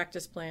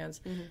practice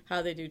plans,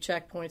 how they do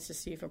checkpoints to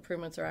see if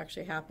improvements are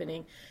actually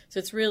happening. So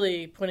it's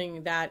really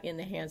putting that in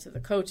the hands of the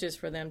coaches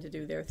for them to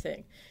do their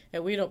thing.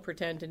 And we don't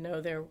pretend to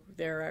know their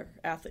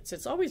athletes.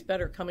 It's always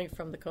better coming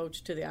from the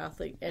coach to the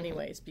athlete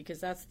anyways, because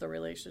that's the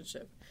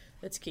relationship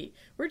that's key.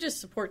 We're just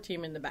support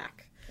team in the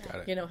back,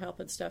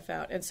 helping stuff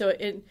out. And so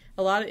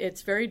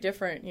it's very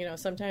different.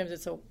 Sometimes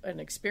it's an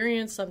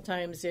experience,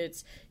 sometimes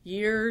it's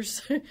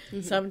years,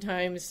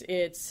 sometimes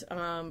it's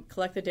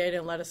collect the data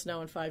and let us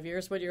know in 5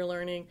 years what you're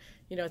learning.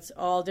 It's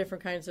all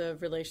different kinds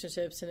of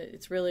relationships, and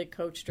it's really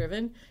coach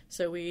driven.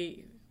 So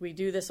we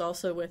do this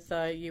also with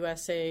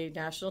USA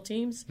national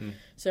teams.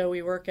 So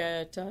we work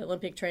at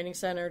Olympic Training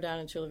Center down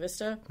in Chula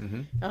Vista.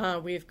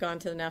 We've gone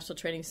to the National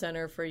Training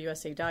Center for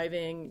USA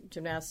Diving,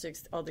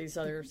 gymnastics, all these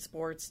other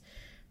sports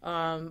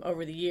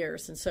over the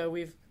years. And so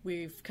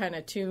we've kind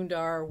of tuned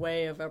our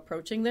way of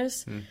approaching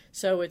this.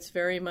 So it's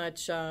very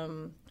much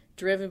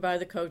driven by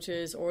the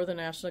coaches or the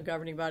national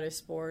governing body of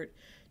sport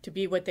to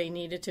be what they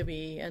need it to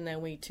be, and then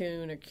we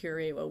tune or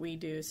curate what we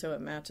do so it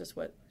matches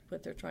what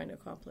they're trying to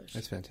accomplish.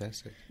 That's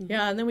fantastic.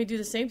 Yeah, and then we do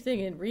the same thing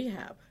in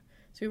rehab.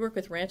 So we work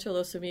with Rancho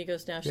Los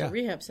Amigos National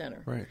Rehab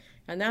Center. Right.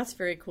 And that's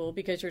very cool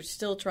because you're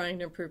still trying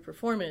to improve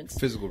performance.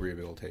 Physical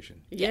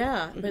rehabilitation.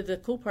 Yeah, but the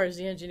cool part is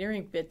the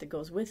engineering bit that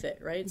goes with it,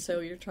 right?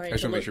 So you're trying to... I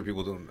just want to make sure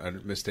people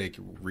don't mistake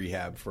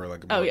rehab for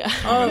like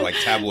a like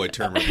tabloid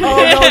term. Of rehab.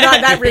 No,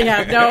 not that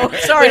rehab. No,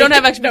 sorry. We don't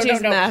have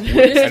expertise in that.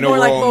 This is more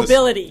like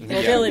mobility.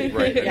 Mobility.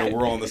 Right. I know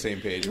we're all on the same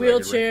page.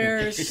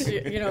 Wheelchairs,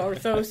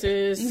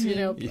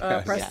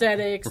 orthosis,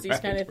 prosthetics, these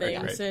kind of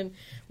things. Right. And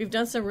we've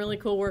done some really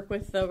cool work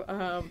with the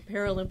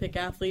Paralympic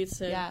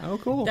athletes. And Oh,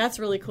 cool. That's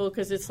really cool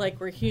because it's like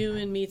we're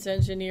human meets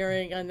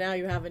engineering, and now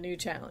you have a new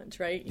challenge,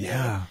 right? You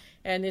know?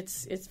 And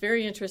it's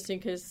very interesting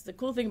because the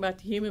cool thing about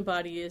the human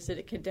body is that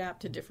it can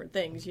adapt to different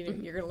things. You're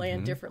going to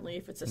land differently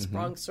if it's a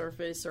sprung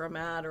surface or a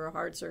mat or a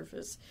hard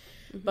surface.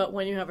 But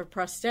when you have a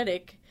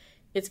prosthetic,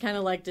 it's kind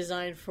of like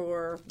designed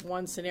for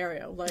one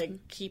scenario,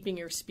 like keeping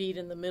your speed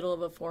in the middle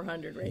of a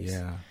 400 race.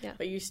 Yeah.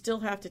 But you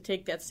still have to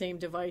take that same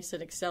device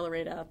and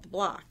accelerate out the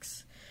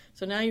blocks.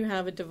 So now you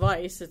have a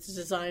device that's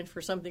designed for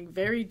something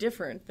very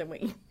different than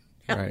what you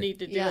now need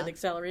to do in the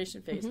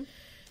acceleration phase.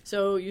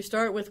 So you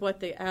start with what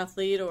the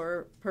athlete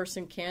or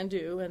person can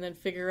do, and then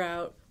figure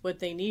out what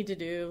they need to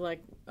do,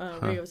 like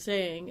Rio was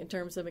saying, in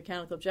terms of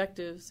mechanical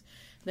objectives.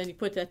 Then you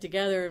put that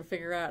together and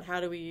figure out how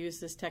do we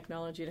use this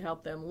technology to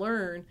help them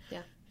learn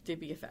to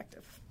be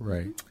effective.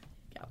 Right.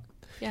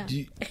 Yeah.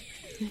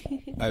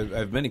 I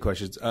have many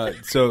questions.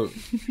 So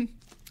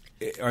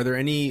are there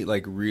any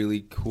like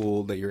really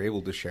cool that you're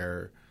able to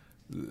share,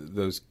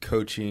 those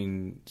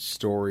coaching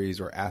stories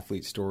or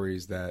athlete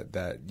stories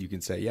that you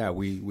can say, yeah,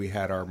 we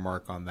had our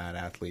mark on that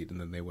athlete and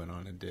then they went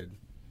on and did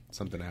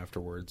something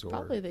afterwards? Or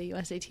probably the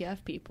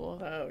USATF people.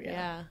 Oh,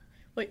 yeah.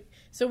 Wait,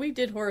 so we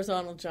did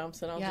horizontal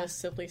jumps, and I'll just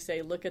simply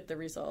say, look at the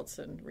results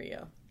in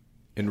Rio.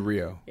 In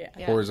Rio?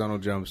 Yeah. Horizontal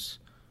jumps.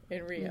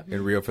 In Rio.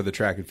 In Rio for the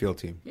track and field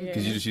team.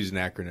 Because you just use an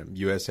acronym.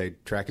 USA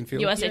Track and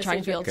Field? USA Track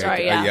and Field,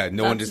 okay. sorry,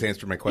 no one just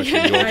answered my question.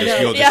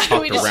 You'll just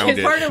talked around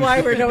it. Part of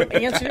why we don't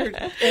answer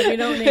and we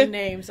don't name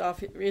names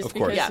off is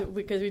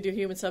because we do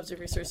human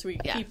subject research, so we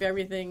keep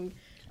everything...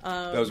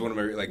 that was one of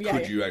my,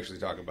 could you actually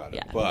talk about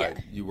it? But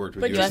you worked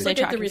with USA Track and Field. But just look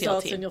at the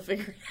results and you'll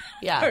figure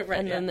it out.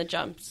 And then the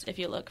jumps, if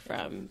you look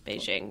from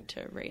Beijing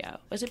to Rio.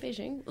 Was it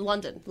Beijing?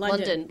 London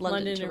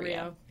to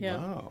Rio. Yeah.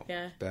 Wow.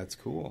 Yeah. That's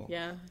cool.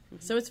 Yeah.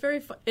 So it's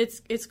very fun.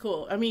 It's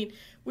cool. I mean,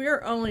 we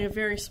are only a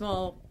very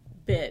small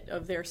bit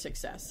of their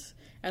success.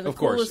 And of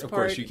course,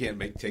 you can't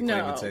take claim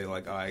and say,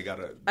 like, oh, I got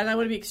to... And I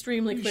want to be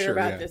extremely clear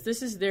about this.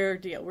 This is their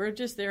deal. We're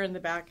just there in the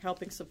back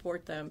helping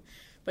support them.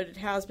 But it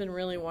has been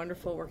really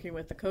wonderful working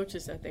with the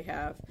coaches that they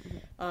have,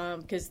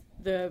 because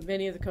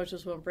many of the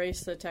coaches will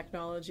embrace the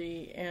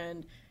technology,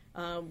 and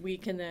we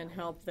can then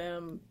help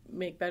them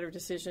make better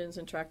decisions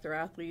and track their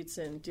athletes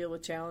and deal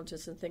with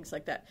challenges and things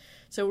like that.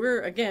 So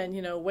we're, again,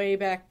 way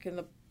back in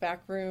the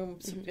back room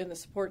in the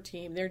support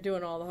team. They're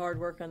doing all the hard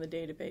work on the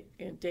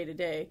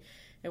day-to-day,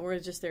 and we're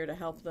just there to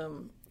help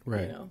them,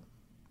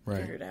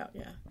 figure it out,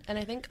 And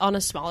I think on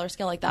a smaller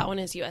scale, like that one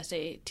is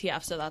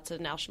USATF, so that's a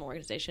national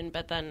organization,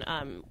 but then...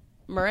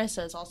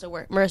 Marissa's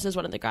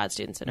one of the grad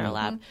students in our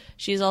lab.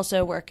 She's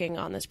also working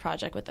on this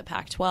project with the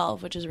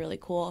Pac-12, which is really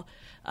cool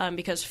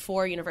because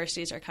 4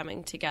 universities are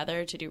coming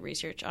together to do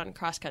research on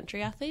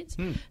cross-country athletes.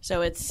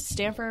 So it's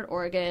Stanford,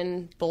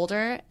 Oregon,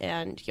 Boulder,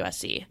 and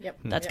USC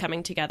that's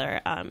coming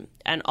together.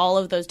 And all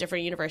of those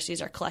different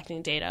universities are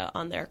collecting data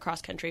on their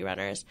cross-country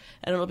runners.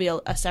 And it'll be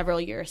a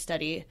several-year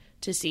study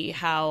to see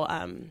how...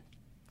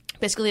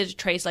 basically to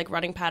trace like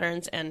running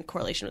patterns and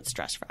correlation with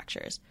stress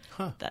fractures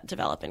that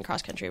develop in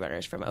cross-country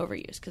runners from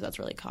overuse, because that's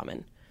really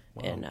common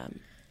in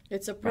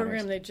it's a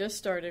program they just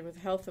started with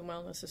health and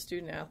wellness of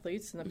student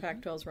athletes, and the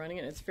Pac-12 is running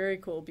it. It's very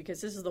cool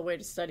because this is the way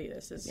to study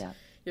this.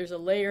 There's a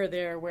layer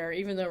there where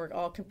even though we're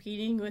all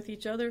competing with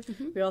each other,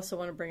 we also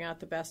want to bring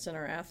out the best in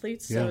our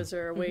athletes. So is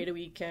there a way that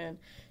we can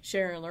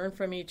share and learn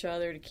from each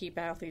other to keep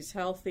athletes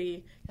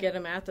healthy, get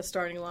them at the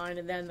starting line,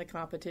 and then the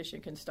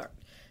competition can start.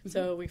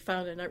 So we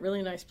found a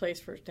really nice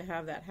place to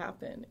have that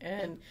happen.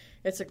 And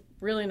it's a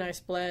really nice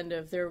blend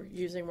of they're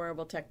using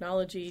wearable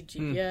technology,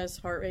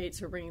 GPS, heart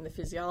rates. We're bringing the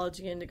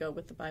physiology in to go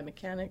with the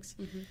biomechanics.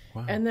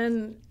 Wow. And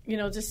then,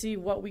 to see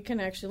what we can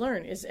actually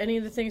learn. Is any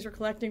of the things we're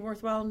collecting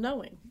worthwhile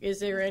knowing? Is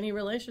there any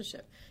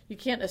relationship? You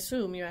can't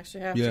assume. You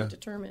actually have to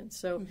determine.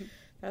 So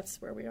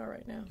that's where we are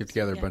right now. You have to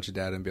gather a bunch of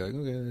data and be like,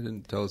 okay, that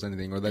didn't tell us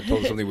anything, or that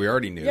told us something we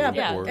already knew.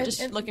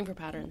 Just looking for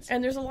patterns.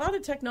 And there's a lot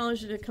of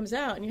technology that comes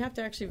out, and you have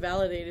to actually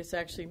validate it's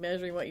actually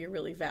measuring what you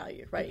really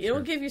value, right?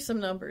 It'll give you some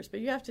numbers,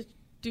 but you have to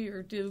do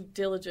your due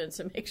diligence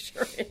and make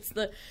sure it's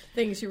the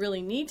things you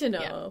really need to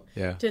know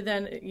to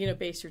then,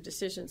 base your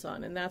decisions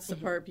on. And that's the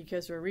part,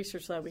 because we're a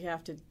research lab, we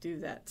have to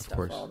do that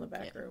stuff all in the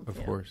back room.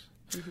 Of course.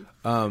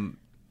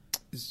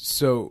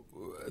 So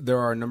there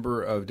are a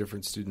number of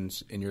different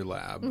students in your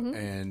lab,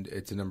 and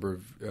it's a number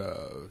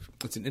of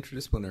it's an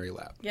interdisciplinary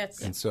lab. Yes.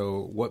 And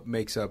so, what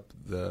makes up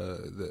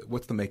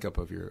what's the makeup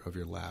of your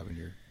lab and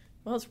your?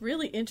 Well, it's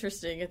really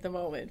interesting at the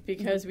moment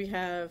because we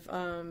have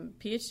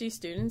PhD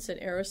students in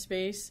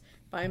aerospace,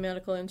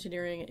 biomedical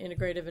engineering,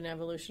 integrative and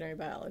evolutionary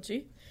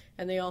biology,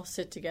 and they all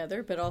sit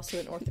together, but also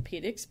in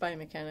orthopedics,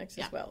 biomechanics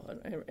as well,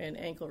 and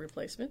ankle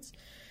replacements.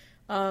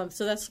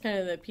 So that's kind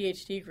of the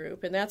PhD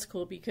group, and that's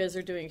cool because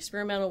they're doing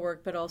experimental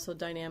work, but also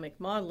dynamic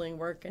modeling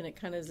work, and it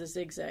kind of is a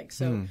zigzag.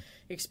 So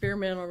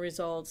experimental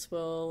results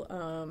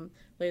will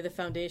lay the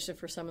foundation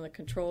for some of the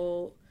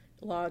control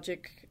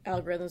logic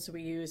algorithms that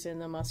we use in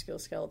the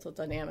musculoskeletal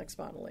dynamics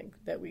modeling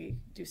that we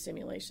do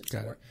simulations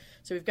for.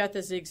 So we've got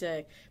the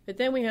zigzag. But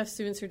then we have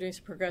students who are doing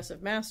some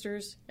progressive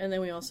masters, and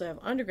then we also have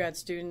undergrad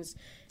students.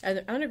 And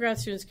the undergrad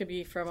students can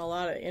be from a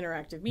lot of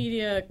interactive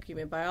media,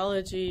 human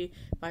biology,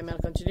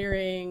 biomedical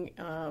engineering,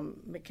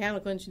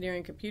 mechanical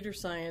engineering, computer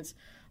science,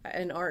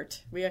 and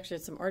art. We actually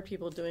had some art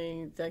people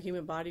doing the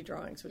human body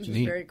drawings, which is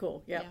very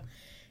cool. Yeah.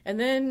 And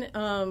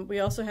then we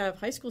also have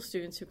high school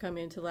students who come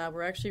into the lab.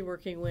 We're actually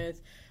working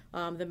with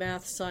the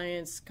Math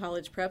Science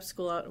College Prep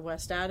School out in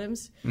West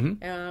Adams.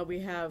 We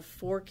have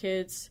 4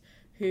 kids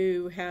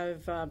who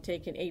have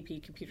taken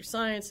AP Computer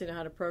Science. They know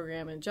how to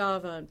program in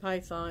Java and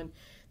Python.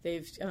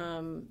 They've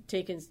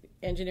taken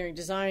engineering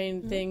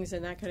design things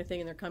and that kind of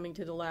thing, and they're coming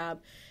to the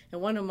lab.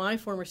 And one of my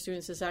former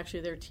students is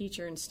actually their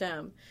teacher in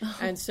STEM.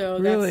 And so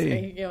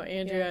really? That's,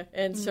 Andrea.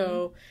 Yeah. And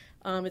so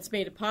it's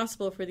made it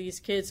possible for these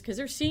kids, because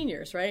they're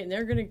seniors, right? And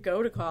they're going to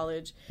go to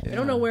college. They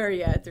don't know where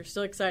yet. They're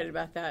still excited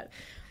about that.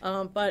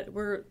 But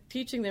we're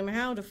teaching them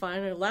how to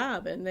find a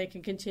lab, and they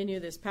can continue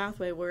this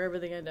pathway wherever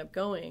they end up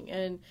going.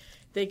 And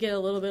they get a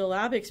little bit of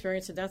lab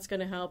experience, and that's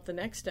going to help the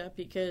next step,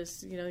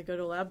 because, they go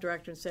to a lab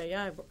director and say,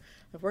 yeah,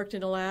 I've worked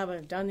in a lab,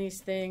 I've done these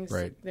things.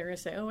 Right. They're going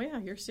to say, oh, yeah,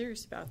 you're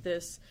serious about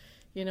this.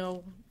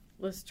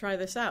 Let's try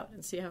this out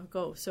and see how it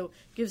goes. So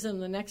it gives them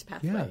the next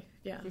pathway.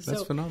 Yeah.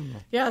 That's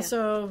phenomenal. Yeah.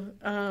 So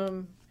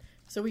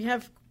we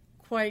have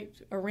quite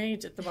a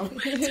range at the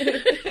moment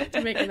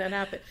to making that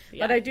happen.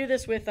 Yeah. But I do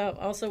this with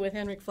also with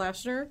Henrik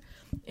Flashner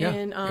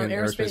in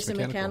aerospace and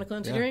mechanical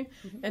engineering,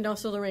 and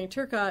also Lorraine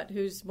Turcott,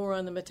 who's more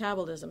on the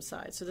metabolism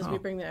side. So we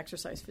bring the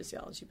exercise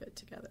physiology bit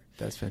together.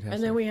 That's fantastic.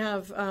 And then we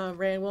have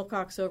Rand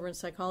Wilcox over in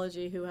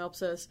psychology, who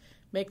helps us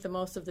make the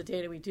most of the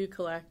data we do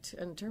collect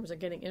in terms of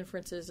getting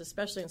inferences,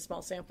 especially in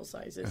small sample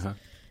sizes.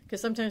 Because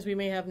sometimes we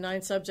may have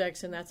 9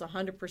 subjects, and that's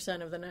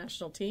 100% of the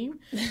national team.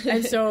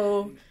 And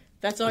so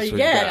that's all you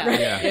get, right?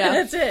 Yeah.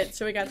 That's it.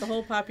 So we got the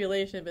whole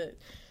population, but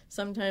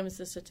sometimes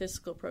the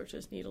statistical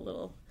approaches need a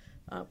little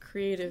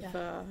creative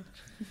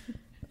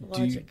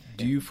logic.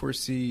 Do you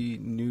foresee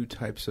new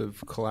types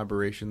of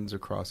collaborations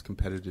across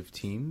competitive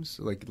teams,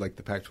 like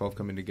the Pac-12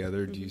 coming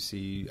together? Do you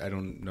see, I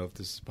don't know if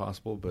this is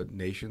possible, but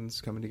nations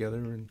coming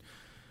together?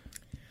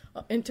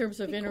 In terms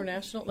of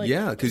international?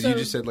 Because you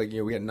just said, we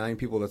got 9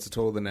 people, that's the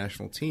total of the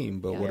national team,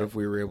 but what if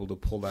we were able to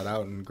pull that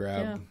out and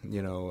grab,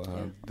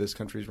 this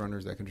country's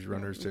runners, that country's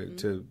runners,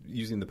 to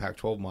using the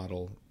Pac-12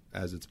 model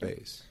as its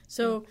base?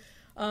 So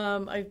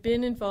I've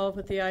been involved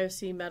with the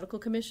IOC Medical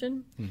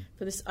Commission,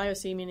 for this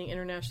IOC meaning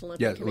International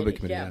Olympic Committee. Olympic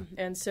Committee.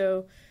 And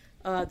so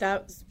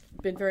that's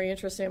been very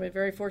interesting. I've been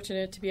very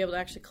fortunate to be able to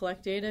actually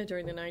collect data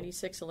during the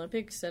 96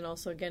 Olympics and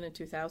also again in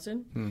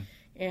 2000.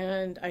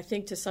 And I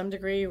think to some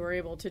degree we're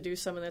able to do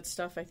some of that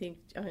stuff. I think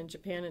in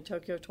Japan and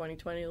Tokyo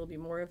 2020 there'll be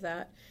more of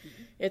that.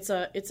 It's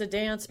a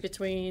dance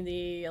between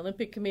the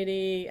Olympic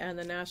Committee and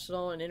the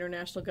national and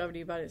international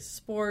governing body of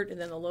sport,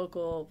 and then the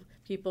local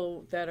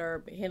people that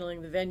are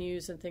handling the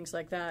venues and things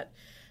like that.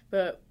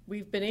 But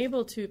we've been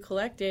able to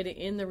collect data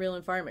in the real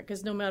environment,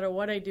 because no matter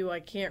what I do, I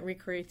can't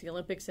recreate the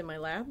Olympics in my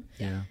lab.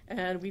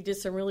 And we did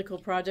some really cool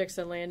projects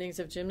on landings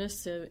of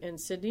gymnasts in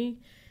Sydney.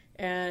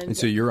 And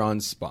so you're on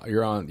spot.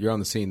 You're on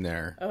the scene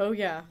there. Oh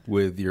yeah.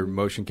 With your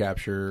motion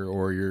capture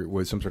or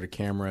with some sort of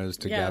cameras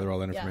to gather all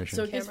that information.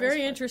 So it's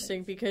very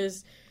interesting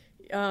because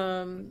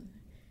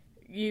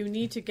you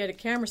need to get a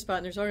camera spot,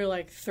 and there's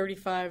only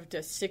 35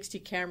 to 60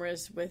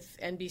 cameras with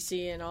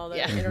NBC and all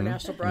the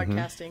international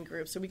broadcasting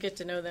groups. So we get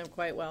to know them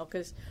quite well,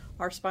 because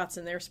our spots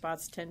and their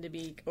spots tend to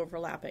be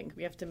overlapping.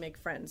 We have to make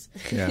friends.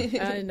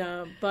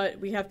 But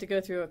we have to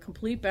go through a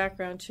complete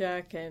background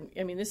check, and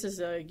I mean, this is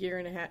a year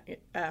and a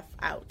half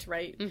out,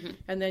 right?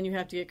 And then you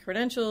have to get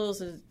credentials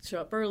and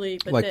show up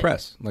early. But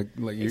press,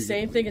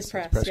 same thing as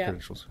press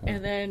credentials.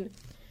 And then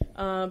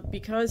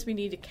because we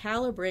need to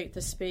calibrate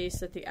the space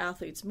that the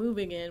athlete's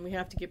moving in, we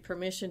have to get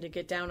permission to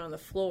get down on the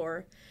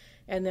floor.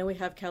 And then we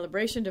have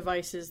calibration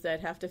devices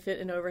that have to fit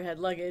in overhead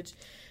luggage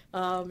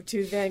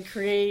to then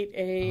create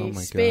a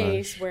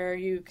space where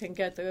you can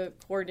get the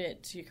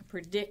coordinates. You can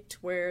predict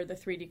where the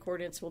 3D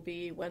coordinates will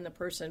be when the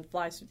person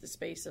flies through the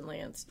space and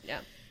lands.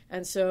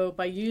 And so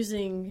by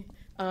using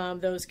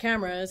those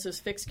cameras,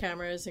 those fixed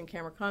cameras and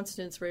camera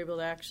constants, we're able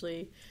to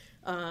actually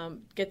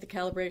get the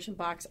calibration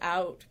box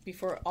out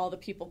before all the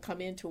people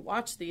come in to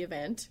watch the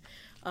event.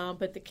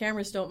 But the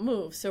cameras don't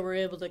move, so we're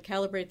able to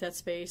calibrate that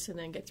space and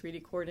then get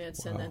 3D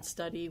coordinates and then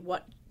study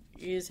what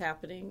is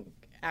happening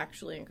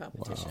actually in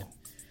competition.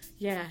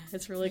 Yeah,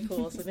 it's really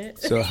cool, isn't it?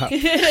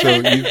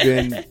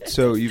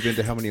 So you've been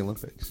to how many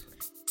Olympics?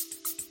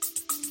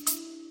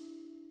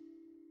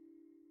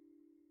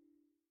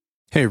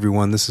 Hey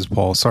everyone, this is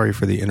Paul. Sorry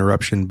for the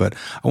interruption, but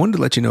I wanted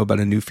to let you know about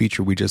a new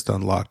feature we just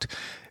unlocked.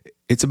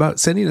 It's about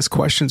sending us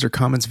questions or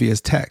comments via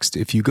text.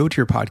 If you go to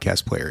your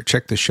podcast player,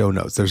 check the show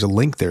notes. There's a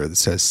link there that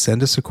says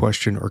send us a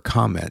question or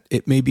comment.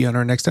 It may be on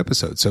our next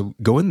episode. So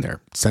go in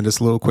there, send us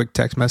a little quick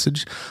text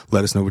message.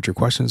 Let us know what your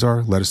questions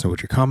are. Let us know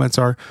what your comments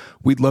are.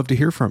 We'd love to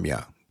hear from you.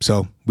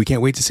 So we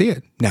can't wait to see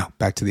it. Now,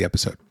 back to the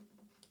episode.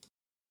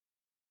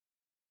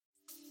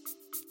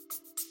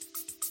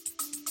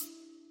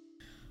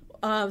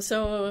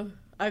 So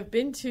I've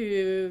been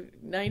to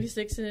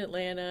 96 in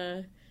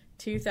Atlanta,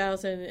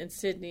 2000 in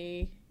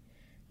Sydney.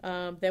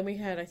 Then we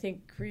had, I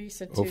think, Greece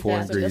in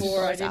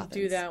 2004. I didn't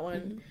do that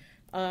one.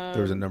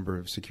 There was a number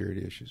of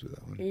security issues with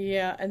that one.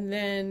 Yeah, and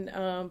then,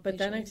 but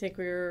then I think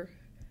we were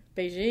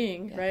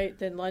Beijing, right?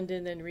 Then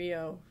London, then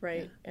Rio,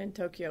 right? And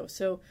Tokyo.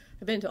 So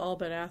I've been to all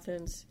but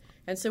Athens.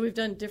 And so we've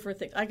done different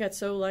things. I got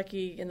so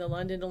lucky in the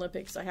London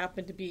Olympics. I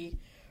happened to be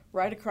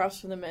right across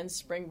from the men's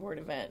springboard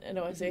event, and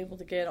I was able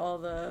to get all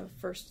the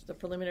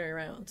preliminary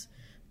rounds.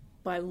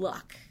 by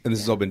luck. And this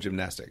has all been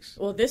gymnastics.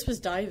 Well, this was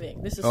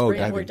diving. This is diving.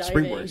 diving.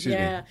 Springboard, excuse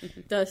yeah. me.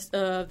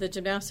 The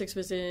gymnastics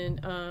was in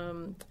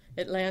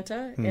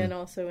Atlanta and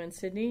also in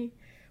Sydney.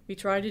 We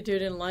tried to do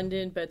it in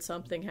London, but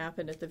something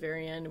happened at the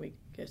very end.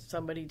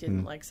 Somebody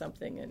didn't like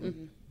something,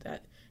 and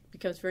that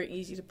becomes very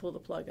easy to pull the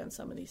plug on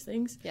some of these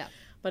things. Yeah.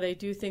 But I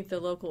do think the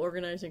local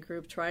organizing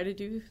group try to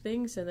do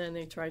things, and then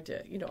they try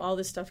to, all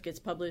this stuff gets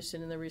published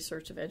and in the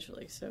research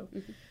eventually. So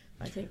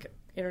I think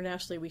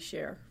internationally we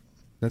share.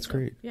 That's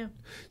great. Yeah.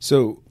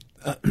 So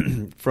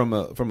from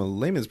a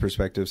layman's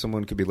perspective,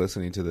 someone could be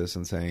listening to this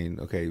and saying,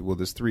 okay, well,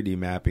 this 3D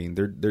mapping,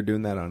 they're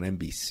doing that on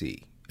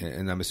NBC.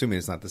 And I'm assuming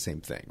it's not the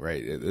same thing,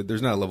 right?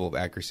 There's not a level of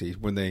accuracy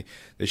when they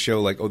show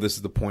like, oh, this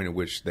is the point at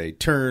which they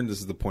turned, this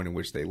is the point at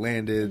which they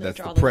landed, that's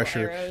the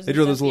pressure. They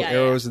draw those little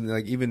arrows, and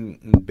like even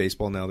in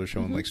baseball now they're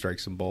showing like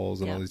strikes and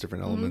balls and all these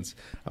different elements.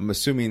 I'm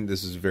assuming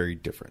this is very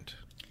different.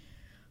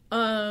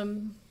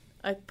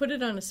 I put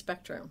it on a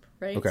spectrum,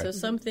 right? Okay. So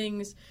some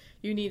things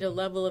you need a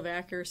level of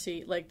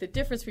accuracy, like the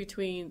difference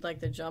between like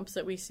the jumps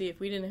that we see. If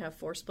we didn't have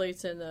force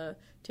plates in the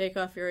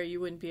takeoff area, you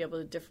wouldn't be able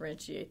to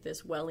differentiate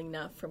this well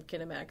enough from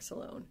kinematics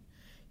alone.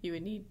 You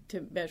would need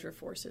to measure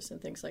forces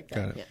and things like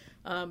that. Got it.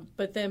 Yeah.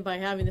 But then by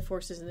having the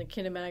forces and the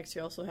kinematics,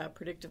 you also have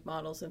predictive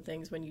models and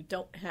things. When you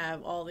don't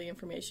have all the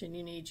information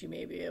you need, you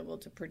may be able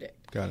to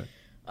predict. Got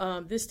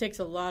it. This takes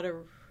a lot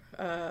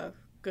of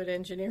good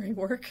engineering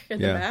work in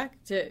the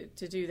back to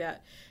do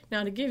that.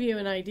 Now, to give you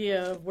an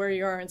idea of where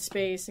you are in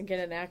space and get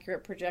an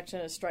accurate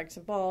projection of strikes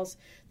and balls,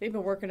 they've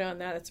been working on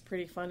that. It's a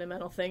pretty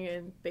fundamental thing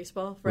in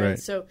baseball, right?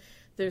 So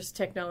there's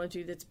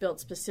technology that's built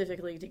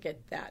specifically to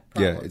get that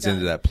problem it's done.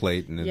 into that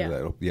plate and into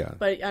that,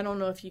 But I don't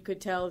know if you could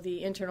tell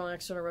the internal and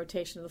external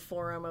rotation of the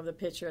forearm of the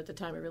pitcher at the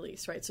time of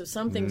release, right? So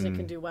some things it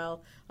can do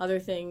well, other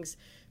things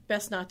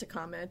best not to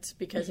comment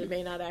because it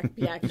may not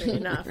be accurate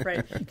enough,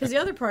 right? Because the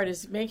other part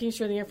is making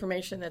sure the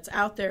information that's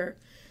out there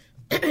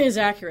is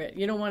accurate.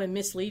 You don't want to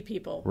mislead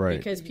people, right?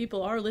 Because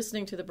people are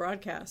listening to the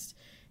broadcast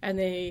and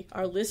they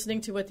are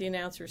listening to what the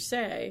announcers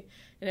say.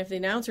 And if the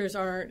announcers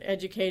aren't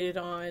educated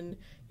on,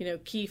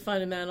 key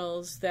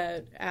fundamentals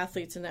that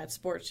athletes in that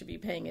sport should be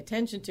paying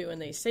attention to,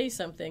 and they say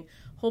something,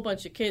 a whole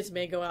bunch of kids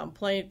may go out and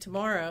play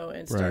tomorrow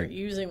and start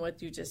using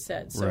what you just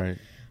said. So it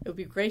would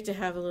be great to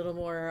have a little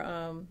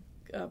more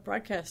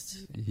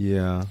broadcast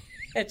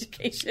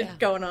education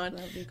going on,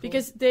 cool.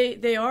 Because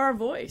they are a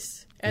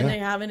voice and they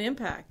have an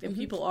impact and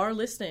people are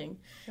listening.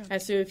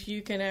 And so if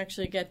you can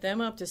actually get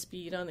them up to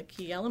speed on the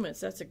key elements,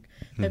 that'd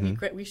be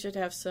great. We should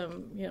have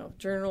some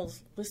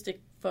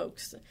journalistic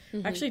folks.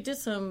 Actually did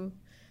some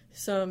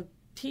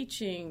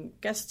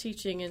guest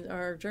teaching in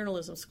our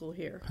journalism school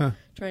here,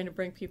 trying to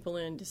bring people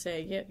in to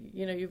say,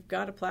 you've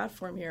got a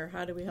platform here.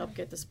 How do we help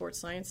get the sports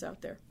science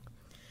out there?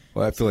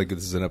 Well, I feel like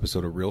this is an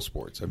episode of Real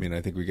Sports. I mean, I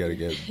think we got to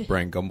get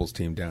Brian Gumbel's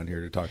team down here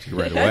to talk to you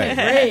right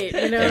away.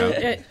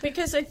 Right,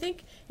 because I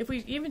think if we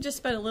even just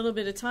spend a little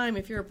bit of time,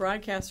 if you're a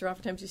broadcaster,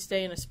 oftentimes you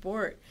stay in a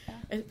sport,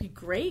 it'd be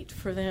great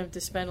for them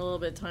to spend a little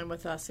bit of time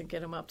with us and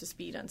get them up to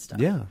speed on stuff.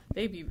 Yeah.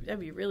 That'd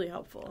be really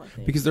helpful, I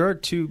think. Because there are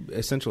two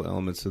essential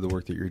elements to the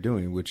work that you're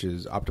doing, which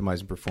is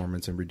optimizing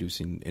performance and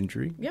reducing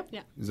injury. Yep.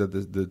 Yeah. Is that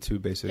the two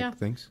basic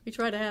things? We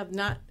try to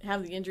not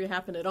have the injury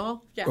happen at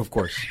all. Yeah. Of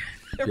course.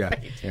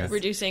 Right. Yeah.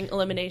 Reducing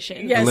elimination.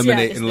 Yes,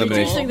 elimination.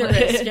 Reducing the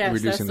risk. Yes,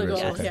 reducing that's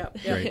the goal. Okay.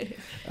 Yeah.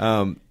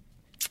 Great.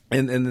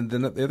 And then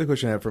the other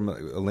question I have from a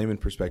layman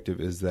perspective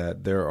is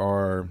that there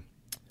are,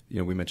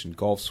 we mentioned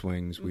golf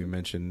swings, we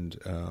mentioned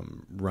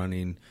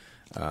running.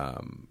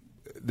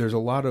 There's a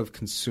lot of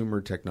consumer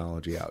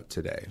technology out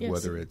today,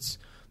 whether it's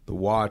the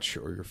watch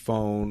or your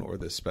phone or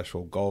the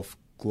special golf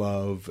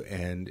glove,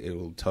 and it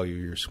will tell you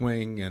your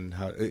swing and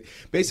how.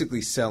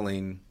 Basically,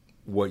 selling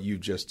what you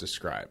just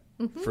described.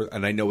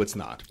 And I know it's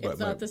not. It's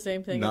not the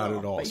same thing. Not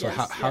at all. So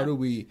how do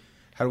we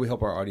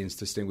help our audience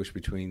distinguish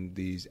between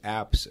these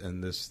apps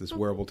and this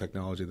wearable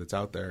technology that's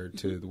out there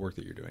to the work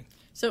that you're doing?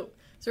 So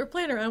we're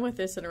playing around with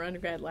this in our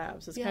undergrad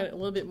labs. It's kind of a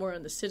little bit more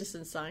on the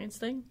citizen science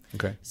thing.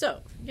 Okay.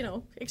 So,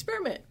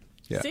 experiment.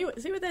 Yeah. See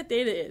what that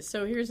data is.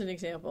 So here's an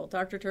example.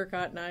 Dr.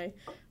 Turcotte and I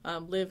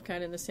live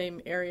kind of in the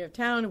same area of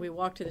town, and we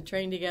walk to the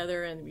train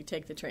together, and we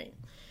take the train.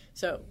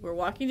 So we're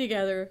walking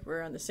together.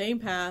 We're on the same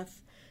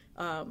path.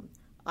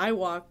 I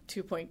walked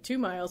 2.2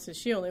 miles, and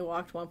she only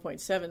walked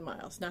 1.7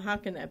 miles. Now, how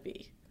can that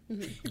be?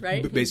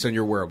 Right? Based on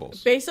your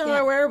wearables. Based on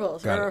our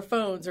wearables, or our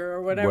phones,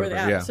 or whatever the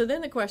app. Yeah. So then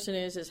the question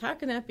is how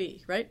can that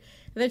be, right?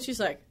 And then she's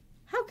like,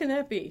 how can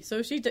that be?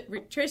 So she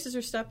traces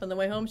her step on the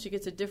way home. She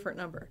gets a different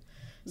number.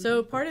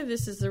 So part of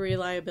this is the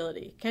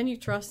reliability. Can you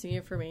trust the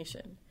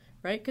information,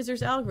 right? Because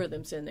there's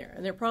algorithms in there,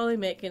 and they're probably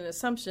making an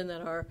assumption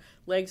that our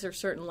legs are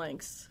certain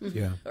lengths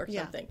or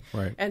something.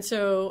 Right. And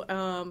so,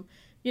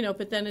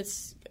 but then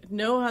it's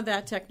know how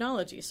that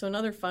technology. So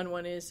another fun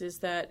one is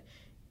that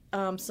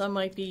some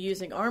might be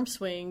using arm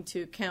swing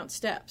to count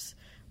steps.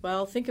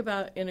 Well, think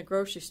about in a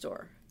grocery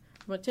store.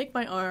 going to take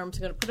my arms,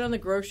 I'm going to put it on the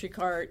grocery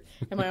cart,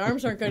 and my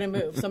arms aren't going to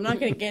move. So I'm not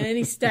going to get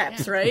any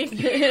steps, right?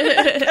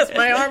 Because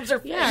my arms are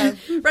flat.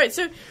 Right.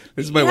 So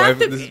this is my wife.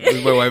 This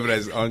is my wife and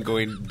I's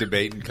ongoing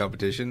debate and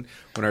competition.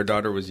 When our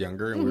daughter was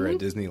younger and we were at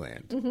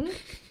Disneyland,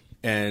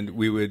 and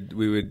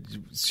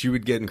she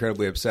would get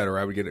incredibly upset, or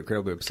I would get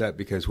incredibly upset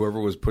because whoever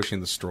was pushing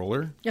the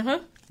stroller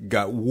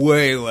got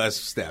way less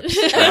steps.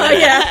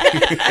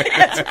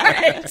 That's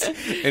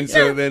right. And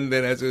so then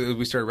as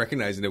we started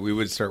recognizing it, we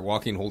would start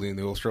walking, holding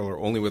the stroller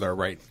only with our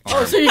right arm.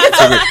 Oh, so we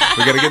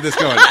got to get this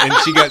going. And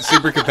she got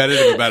super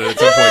competitive about it at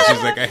some point.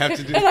 She's like, I have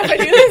to do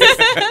this.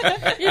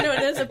 It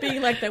ends up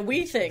being like the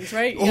wee things,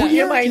 right?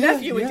 Oh, my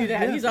nephew would do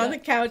that. He's on the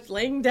couch,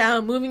 laying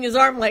down, moving his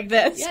arm like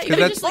this. Yeah, you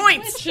that's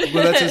points.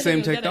 Well, that's the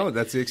same technology.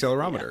 That's the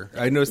accelerometer.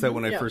 I noticed that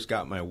when I first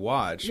got my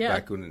watch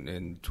back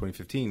in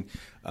 2015.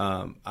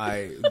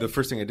 The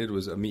first thing I did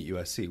was a Meet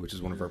USC, which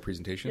is one of our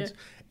presentations,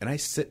 and I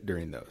sit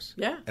during those.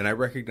 Yeah. And I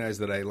recognize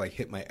that I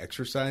hit my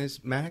exercise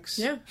max.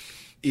 Yeah.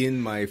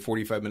 In my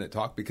 45-minute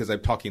talk because I'm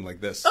talking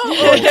like this. Oh,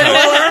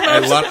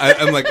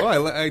 I'm like,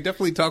 I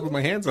definitely talk with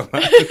my hands a lot.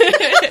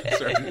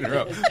 Sorry to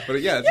interrupt. But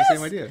it's the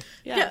same idea.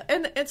 Yeah.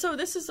 And so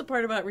this is the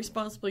part about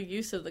responsible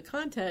use of the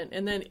content.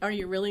 And then are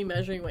you really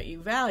measuring what you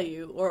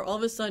value? Or all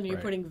of a sudden you're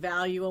putting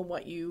value on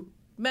what you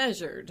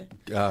measured.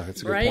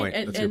 That's a good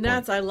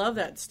point. I love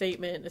that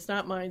statement. It's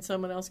not mine.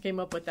 Someone else came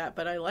up with that.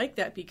 But I like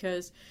that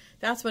because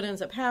that's what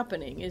ends up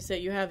happening is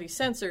that you have these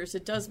sensors.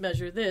 It does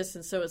measure this.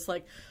 And so it's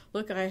like,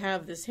 look, I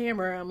have this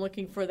hammer. I'm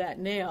looking for that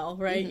nail,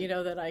 right?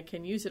 That I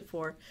can use it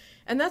for.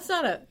 And that's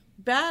not a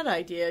bad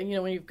idea,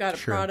 when you've got a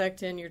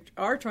product and you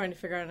are trying to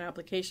figure out an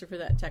application for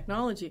that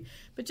technology.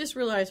 But just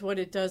realize what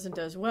it does and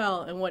does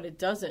well and what it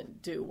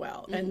doesn't do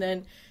well. And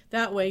then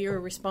that way you're a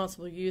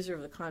responsible user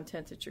of the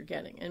content that you're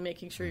getting and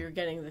making sure you're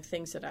getting the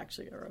things that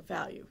actually are of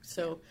value.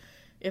 So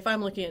if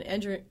I'm looking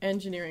at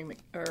engineering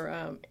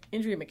or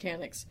injury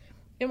mechanics,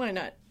 it might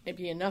not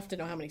be enough to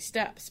know how many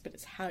steps, but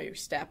it's how you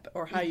step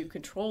or how you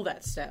control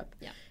that step.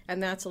 Yeah.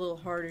 And that's a little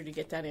harder to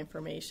get that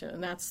information.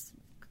 And that's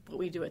what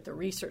we do at the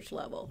research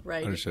level,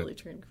 right? It's really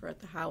trying to figure out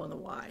the how and the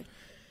why,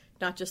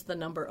 not just the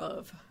number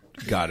of.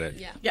 Got it.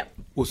 Yeah.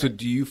 Well, so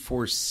do you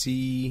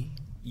foresee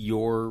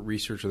your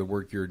research or the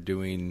work you're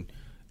doing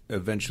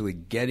eventually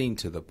getting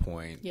to the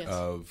point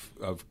of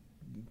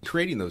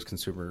creating those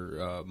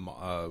consumer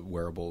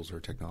wearables or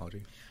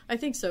technology? I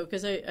think so,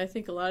 because I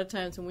think a lot of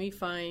times when we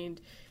find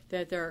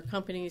that there are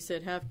companies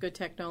that have good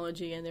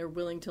technology and they're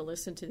willing to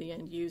listen to the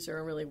end user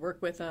and really work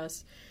with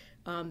us,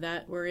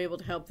 that we're able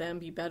to help them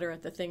be better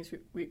at the things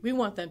we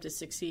want them to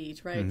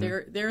succeed, right?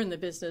 They're in the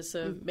business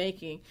of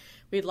making.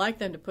 We'd like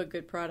them to put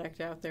good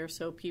product out there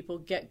so people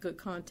get good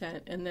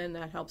content, and then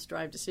that helps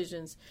drive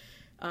decisions.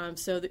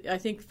 I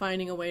think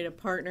finding a way to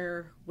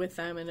partner with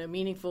them in a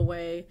meaningful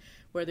way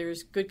where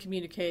there's good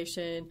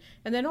communication,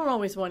 and they don't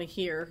always want to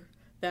hear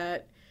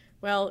that,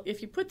 well,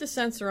 if you put the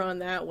sensor on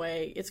that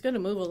way, it's going to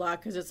move a lot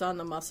because it's on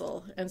the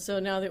muscle. And so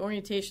now the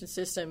orientation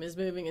system is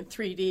moving in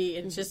 3D,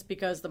 and just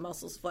because the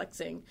muscle's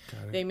flexing,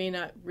 they may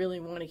not really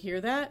want to hear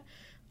that.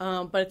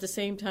 But at the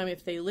same time,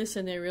 if they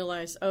listen, they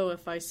realize,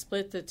 if I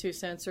split the two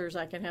sensors,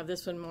 I can have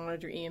this one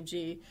monitor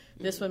EMG,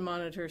 this one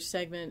monitor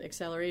segment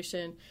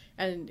acceleration,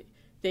 and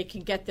they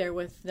can get there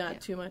with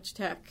not too much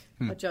tech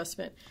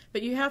adjustment.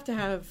 But you have to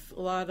have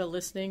a lot of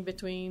listening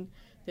between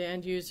the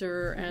end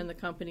user and the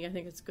company. I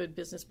think it's good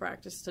business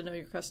practice to know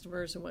your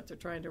customers and what they're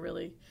trying to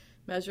really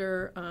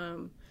measure.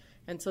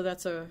 And so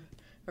that's a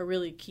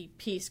really key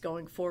piece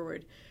going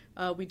forward.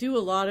 We do a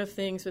lot of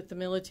things with the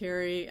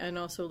military and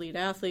also elite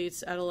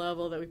athletes at a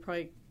level that we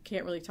probably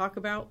can't really talk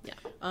about.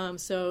 Yeah.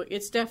 So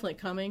it's definitely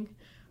coming.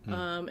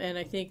 And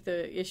I think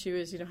the issue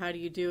is, how do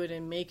you do it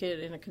and make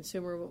it in a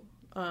consumer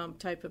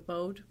type of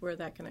mode where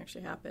that can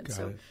actually happen.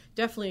 So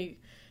definitely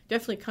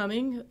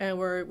coming, and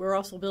we're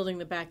also building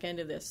the back end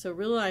of this. So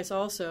realize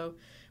also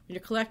when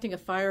you're collecting a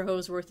fire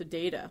hose worth of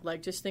data,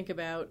 like just think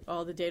about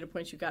all the data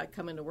points you got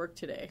coming to work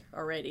today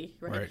already,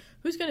 right?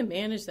 Who's going to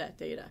manage that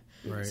data?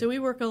 Right. So we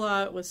work a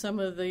lot with some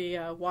of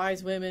the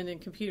wise women in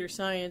computer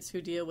science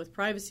who deal with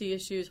privacy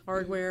issues.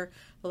 Hardware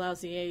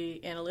allows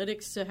the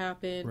analytics to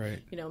happen,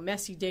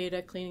 messy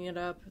data, cleaning it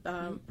up,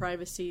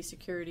 privacy,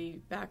 security,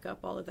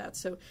 backup, all of that.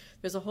 So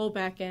there's a whole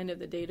back end of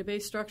the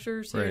database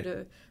structures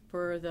here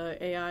for the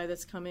AI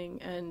that's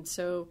coming. And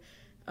so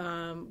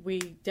we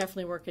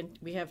definitely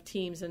we have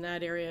teams in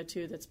that area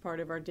too that's part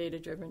of our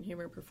data-driven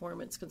human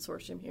performance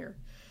consortium here.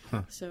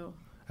 So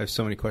I have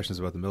so many questions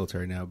about the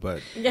military now,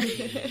 but we're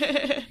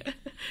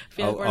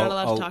not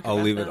allowed to talk about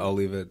them. I'll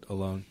leave it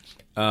alone.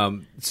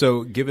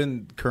 So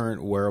given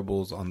current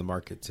wearables on the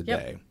market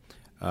today,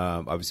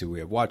 obviously we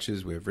have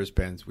watches, we have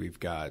wristbands, we've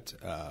got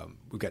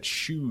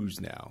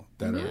shoes now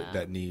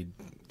that need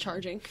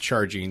charging.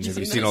 Have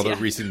you seen all the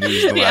recent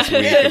news in the last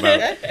week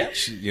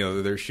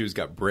about their shoes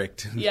got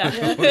bricked?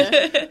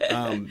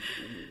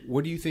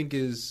 What do you think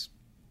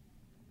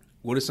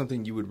what is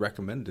something you would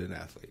recommend to an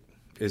athlete?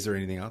 Is there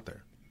anything out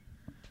there?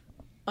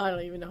 I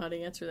don't even know how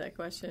to answer that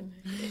question.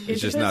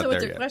 It's just depends not on what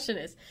there your yet. Question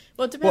is.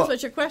 Well, it depends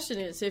what your question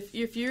is.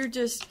 If you're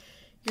just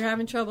you're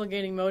having trouble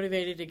getting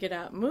motivated to get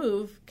out and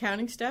move,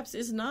 counting steps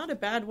is not a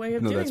bad way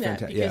of doing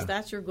that because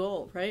that's your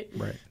goal, right?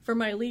 Right. For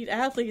my elite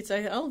athletes,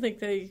 I don't think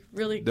they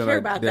really care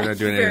about that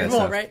very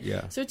well, right?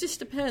 Yeah. So it just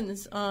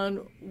depends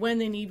on when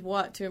they need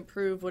what to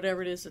improve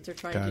whatever it is that they're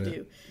trying to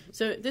do.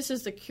 So this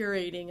is the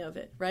curating of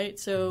it, right?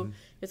 So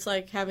it's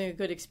like having a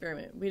good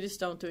experiment. We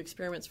just don't do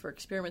experiments for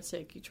experiment's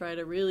sake. You try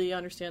to really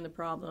understand the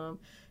problem,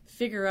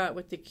 figure out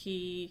what the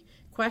key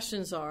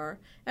questions are,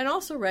 and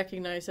also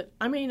recognize that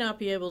I may not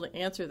be able to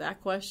answer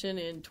that question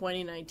in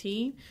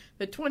 2019,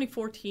 but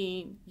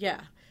 2014,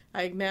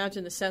 I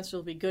imagine the sensor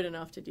will be good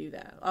enough to do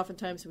that.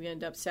 Oftentimes we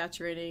end up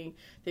saturating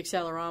the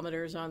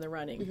accelerometers on the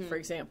running, for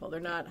example. They're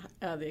not,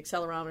 the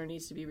accelerometer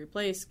needs to be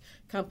replaced.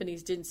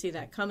 Companies didn't see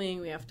that coming.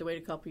 We have to wait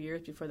a couple of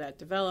years before that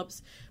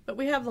develops. But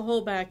we have the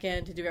whole back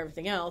end to do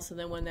everything else, and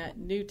then when that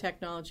new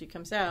technology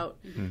comes out,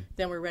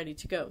 then we're ready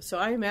to go. So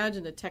I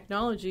imagine the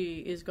technology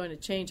is going to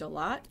change a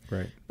lot,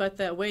 but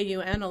the way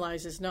you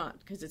analyze is not,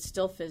 because it's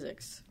still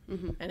physics.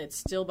 And it's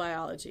still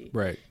biology.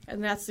 Right.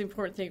 And that's the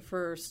important thing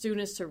for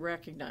students to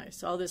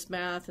recognize. All this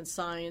math and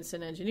science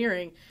and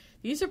engineering,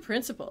 these are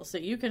principles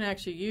that you can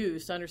actually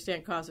use to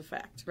understand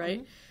cause-effect,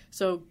 right?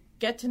 So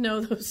get to know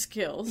those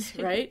skills,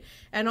 right?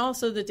 And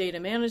also the data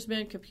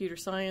management, computer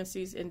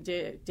sciences, and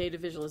data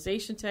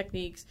visualization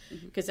techniques,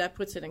 because that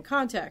puts it in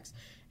context.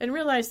 And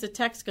realize the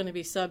tech's going to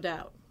be subbed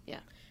out.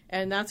 Yeah.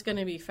 And that's going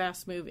to be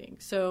fast-moving.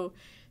 So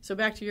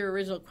back to your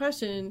original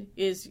question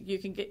is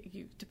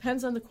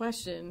depends on the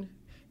question.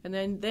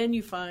 And then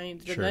you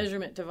find the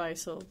measurement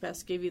device will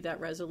best give you that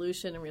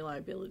resolution and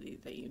reliability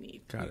that you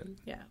need. Got it.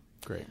 Yeah.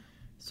 Great.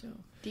 So,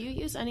 do you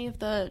use any of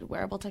the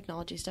wearable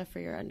technology stuff for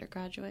your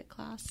undergraduate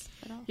class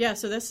at all? Yeah,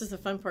 so this is the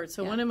fun part.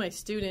 So one of my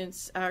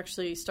students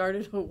actually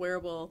started a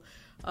wearable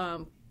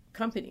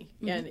company,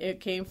 and it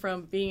came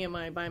from being in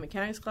my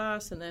biomechanics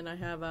class, and then I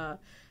have a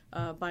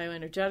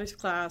bioenergetics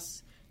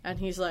class, and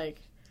he's like,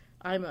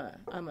 I'm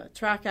a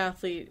track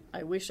athlete.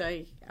 I wish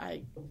I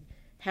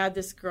had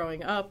this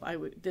growing up.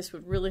 This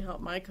would really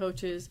help my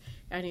coaches,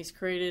 and he's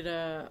created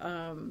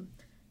a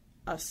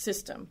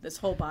system, this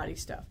whole body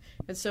stuff.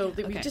 And so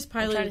we just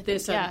piloted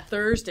this on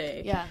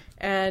Thursday. Yeah.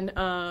 And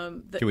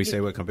can we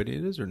say what company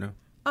it is or no?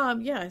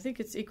 I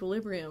think it's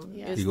Equilibrium.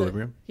 Yeah.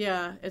 Equilibrium?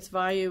 It's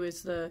Vayu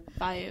is the...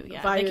 Vayu,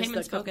 yeah. Vayu they came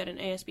and spoke at an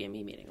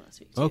ASBME meeting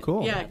last week. Oh,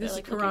 cool. Yeah, this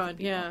is Karan,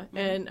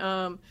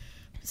 And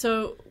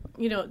so,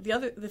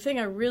 the thing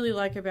I really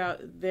like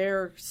about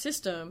their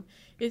system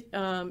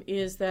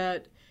is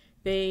that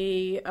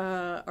they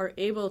are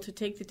able to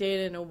take the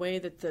data in a way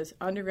that the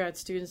undergrad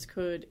students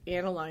could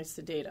analyze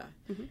the data.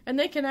 And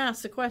they can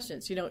ask the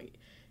questions.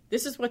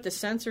 This is what the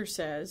sensor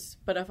says,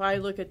 but if I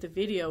look at the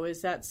video,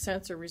 is that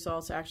sensor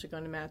results actually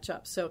going to match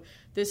up? So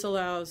this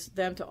allows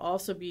them to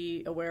also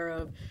be aware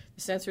of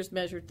the sensors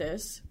measured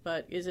this,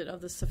 but is it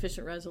of the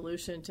sufficient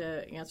resolution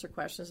to answer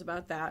questions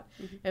about that?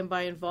 And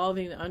by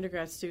involving the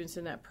undergrad students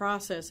in that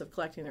process of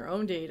collecting their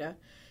own data,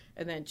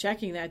 and then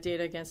checking that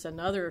data against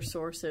another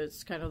source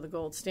that's kind of the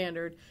gold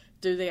standard.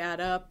 Do they add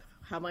up?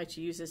 How might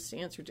you use this to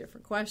answer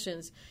different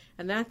questions?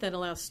 And that then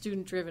allows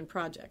student-driven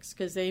projects,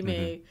 because they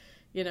may,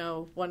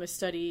 want to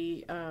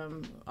study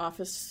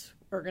office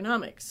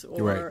ergonomics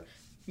or,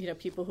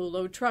 people who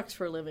load trucks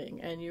for a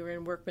living, and you're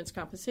in workman's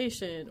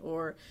compensation,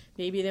 or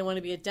maybe they want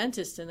to be a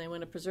dentist and they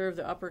want to preserve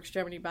the upper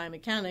extremity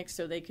biomechanics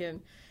so they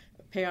can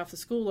pay off the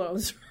school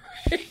loans,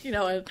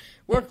 and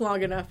work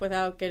long enough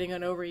without getting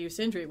an overuse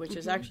injury, which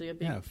is actually a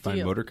big deal.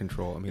 Fine motor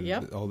control. I mean,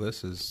 all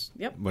this is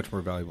much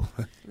more valuable.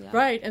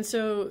 Right, and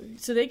so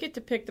they get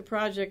to pick the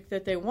project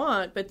that they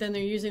want, but then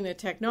they're using the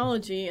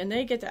technology, and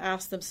they get to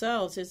ask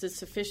themselves, is it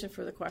sufficient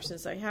for the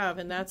questions they have?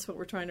 And that's what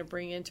we're trying to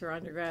bring into our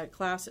undergrad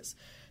classes.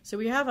 So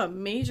we have a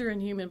major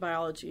in human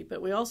biology,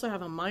 but we also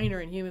have a minor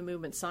in human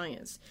movement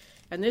science.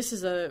 And this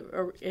is it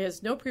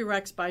has no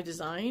prereqs by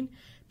design,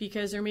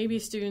 because there may be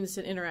students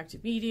in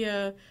interactive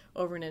media,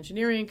 over in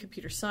engineering,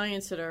 computer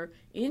science that are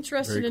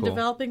interested in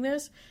developing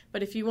this.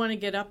 But if you want to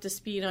get up to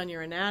speed on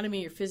your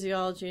anatomy, your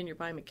physiology, and your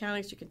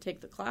biomechanics, you can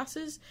take the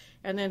classes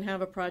and then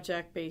have a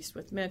project based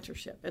with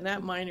mentorship. And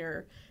that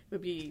minor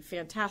would be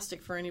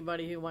fantastic for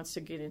anybody who wants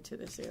to get into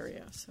this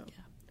area.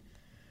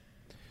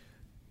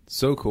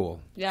 So cool.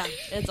 Yeah,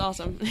 it's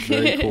awesome.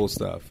 Very cool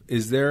stuff.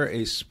 Is there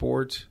a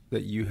sport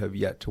that you have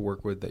yet to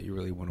work with that you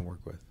really want to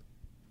work with?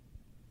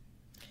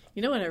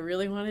 You know what I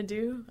really want to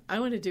do? I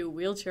want to do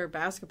wheelchair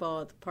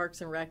basketball at the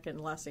Parks and Rec in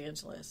Los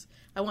Angeles.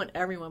 I want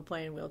everyone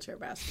playing wheelchair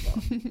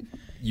basketball.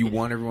 You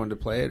want everyone to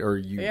play it, or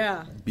you?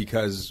 Yeah.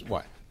 Because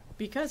what?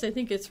 Because I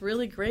think it's a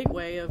really great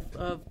way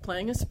of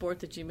playing a sport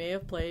that you may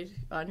have played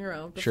on your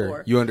own before.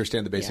 Sure, you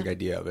understand the basic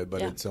idea of it,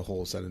 but it's a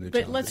whole set of new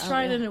challenges. But let's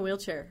try it in a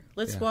wheelchair.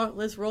 Let's walk.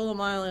 Let's roll a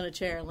mile in a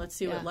chair, and let's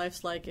see what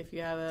life's like if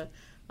you have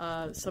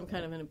some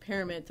kind of an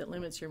impairment that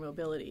limits your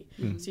mobility.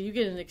 So you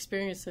get an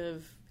experience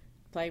of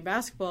playing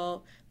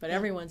basketball, but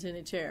everyone's in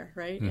a chair,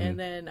 right? And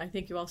then I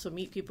think you also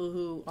meet people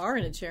who are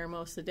in a chair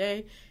most of the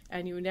day,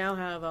 and you now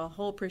have a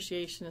whole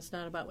appreciation. It's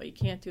not about what you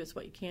can't do, it's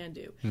what you can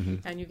do.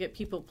 And you get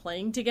people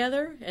playing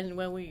together, and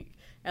when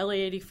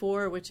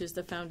LA84, which is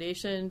the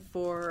foundation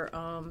for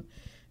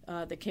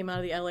that came out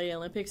of the LA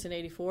Olympics in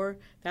 '84.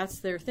 That's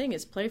their thing,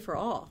 is play for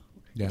all.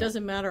 Yeah. It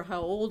doesn't matter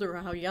how old or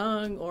how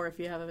young, or if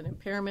you have an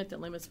impairment that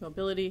limits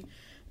mobility,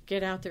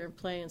 get out there and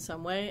play in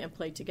some way and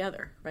play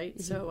together, right?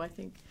 Mm-hmm. So I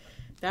think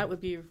that would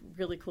be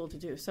really cool to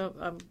do. So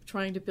I'm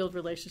trying to build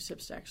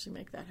relationships to actually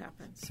make that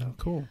happen. So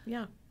cool.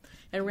 Yeah.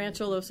 And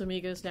Rancho Los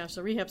Amigos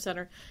National Rehab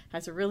Center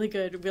has a really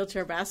good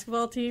wheelchair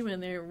basketball team,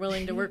 and they're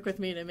willing to work with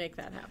me to make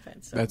that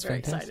happen. So that's I'm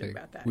very fantastic. excited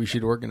about that. We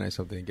should organize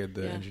something and get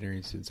the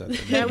engineering students out there.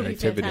 That would be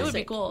fantastic. That would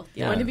be cool.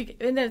 Yeah.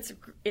 And then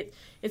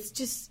it's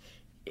just...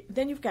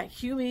 Then you've got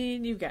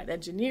human, you've got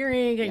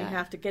engineering, and you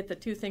have to get the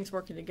two things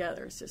working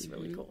together. It's just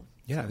really cool.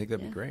 Yeah, I think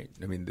that'd be great.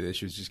 I mean, the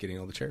issue is just getting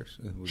all the chairs.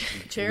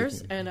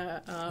 And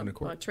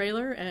a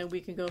trailer, and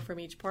we can go from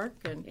each park,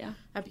 and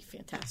that'd be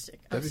fantastic.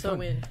 That'd be so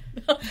fun. in.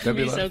 That'd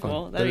be so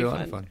cool. That'd be a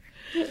lot of fun.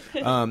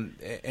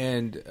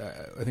 And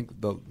I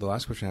think the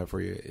last question I have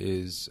for you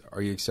is: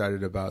 are you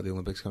excited about the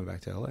Olympics coming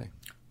back to LA?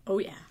 Oh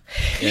yeah.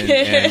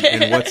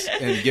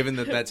 And given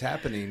that that's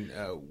happening,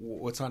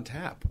 what's on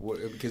tap?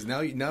 Because now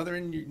they're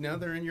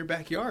in your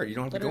backyard. You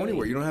don't have to go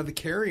anywhere. You don't have the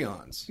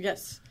carry-ons.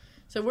 Yes.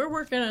 So we're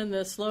working on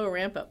the slow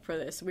ramp up for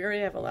this. We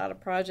already have a lot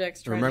of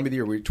projects. Remember the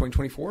year? We're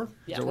 2024.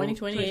 Yeah,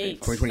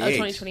 2028.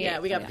 2028. Yeah,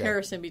 we got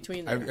Paris in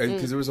between there.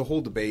 Because there was a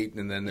whole debate,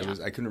 and then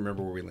I couldn't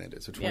remember where we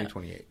landed. So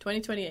 2028.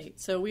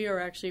 2028. So we are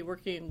actually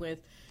working with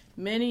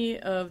many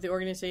of the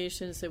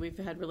organizations that we've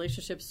had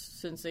relationships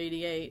since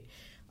 '88.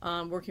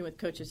 Working with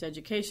Coaches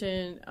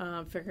Education,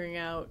 figuring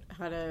out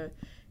how to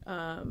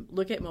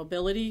look at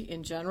mobility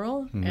in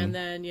general. Mm-hmm. And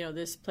then,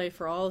 this Play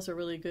for All is a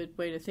really good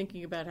way to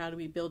thinking about how do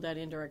we build that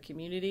into our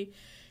community.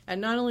 And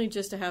not only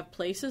just to have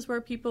places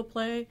where people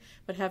play,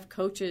 but have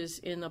coaches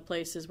in the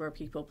places where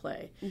people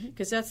play.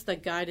 Because that's the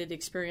guided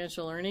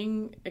experiential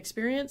learning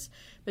experience.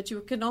 But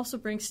you can also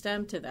bring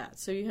STEM to that.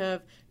 So you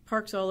have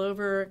parks all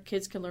over.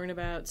 Kids can learn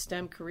about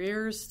STEM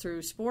careers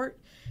through sport.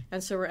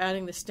 And so we're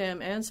adding the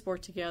STEM and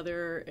sport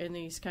together in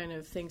these kind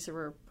of things that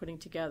we're putting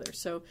together.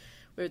 So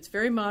it's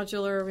very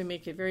modular. We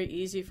make it very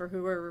easy for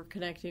whoever we're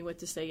connecting with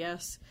to say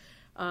yes.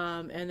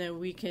 And then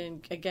we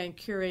can, again,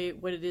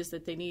 curate what it is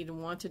that they need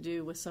and want to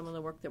do with some of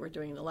the work that we're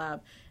doing in the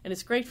lab. And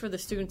it's great for the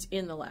students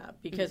in the lab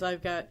because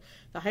I've got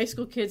the high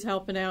school kids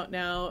helping out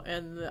now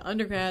and the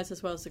undergrads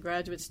as well as the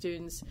graduate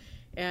students.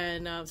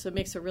 And so it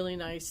makes a really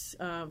nice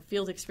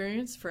field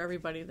experience for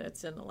everybody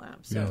that's in the lab.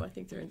 So I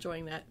think they're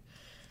enjoying that,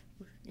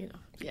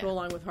 go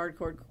along with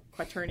hardcore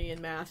quaternion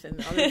math and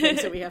other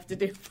things that we have to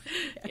do.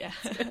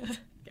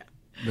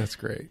 That's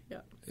great. Yeah.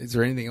 Is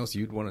there anything else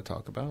you'd want to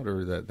talk about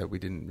or that we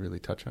didn't really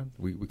touch on?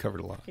 We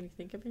covered a lot. Can you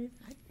think of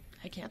anything?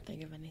 I can't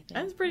think of anything.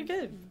 That was pretty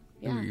good.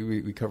 Yeah.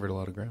 We covered a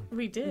lot of ground.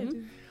 We did.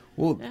 Mm-hmm.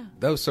 Well,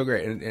 that was so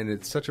great, and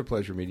it's such a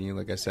pleasure meeting you.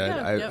 Like I said,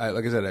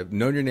 I've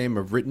known your name,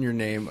 I've written your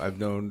name, I've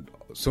known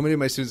so many of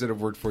my students that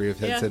have worked for you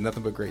have said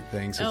nothing but great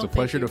things. So it's a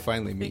pleasure to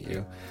finally meet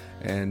you.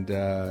 And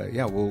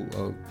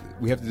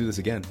we have to do this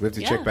again. We have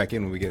to check back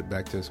in when we get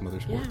back to some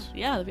other sports.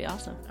 Yeah, that'd be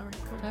awesome. All right,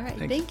 cool. All right,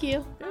 thank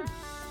you. Good.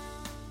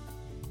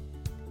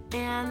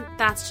 And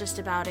that's just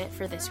about it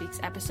for this week's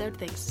episode.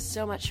 Thanks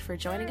so much for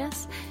joining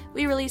us.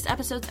 We release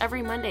episodes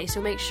every Monday, so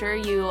make sure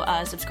you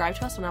subscribe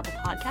to us on Apple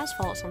Podcasts,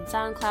 follow us on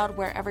SoundCloud,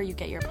 wherever you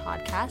get your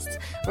podcasts.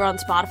 We're on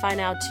Spotify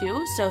now,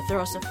 too, so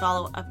throw us a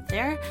follow up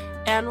there,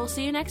 and we'll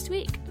see you next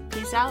week.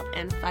 Peace out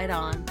and fight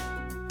on.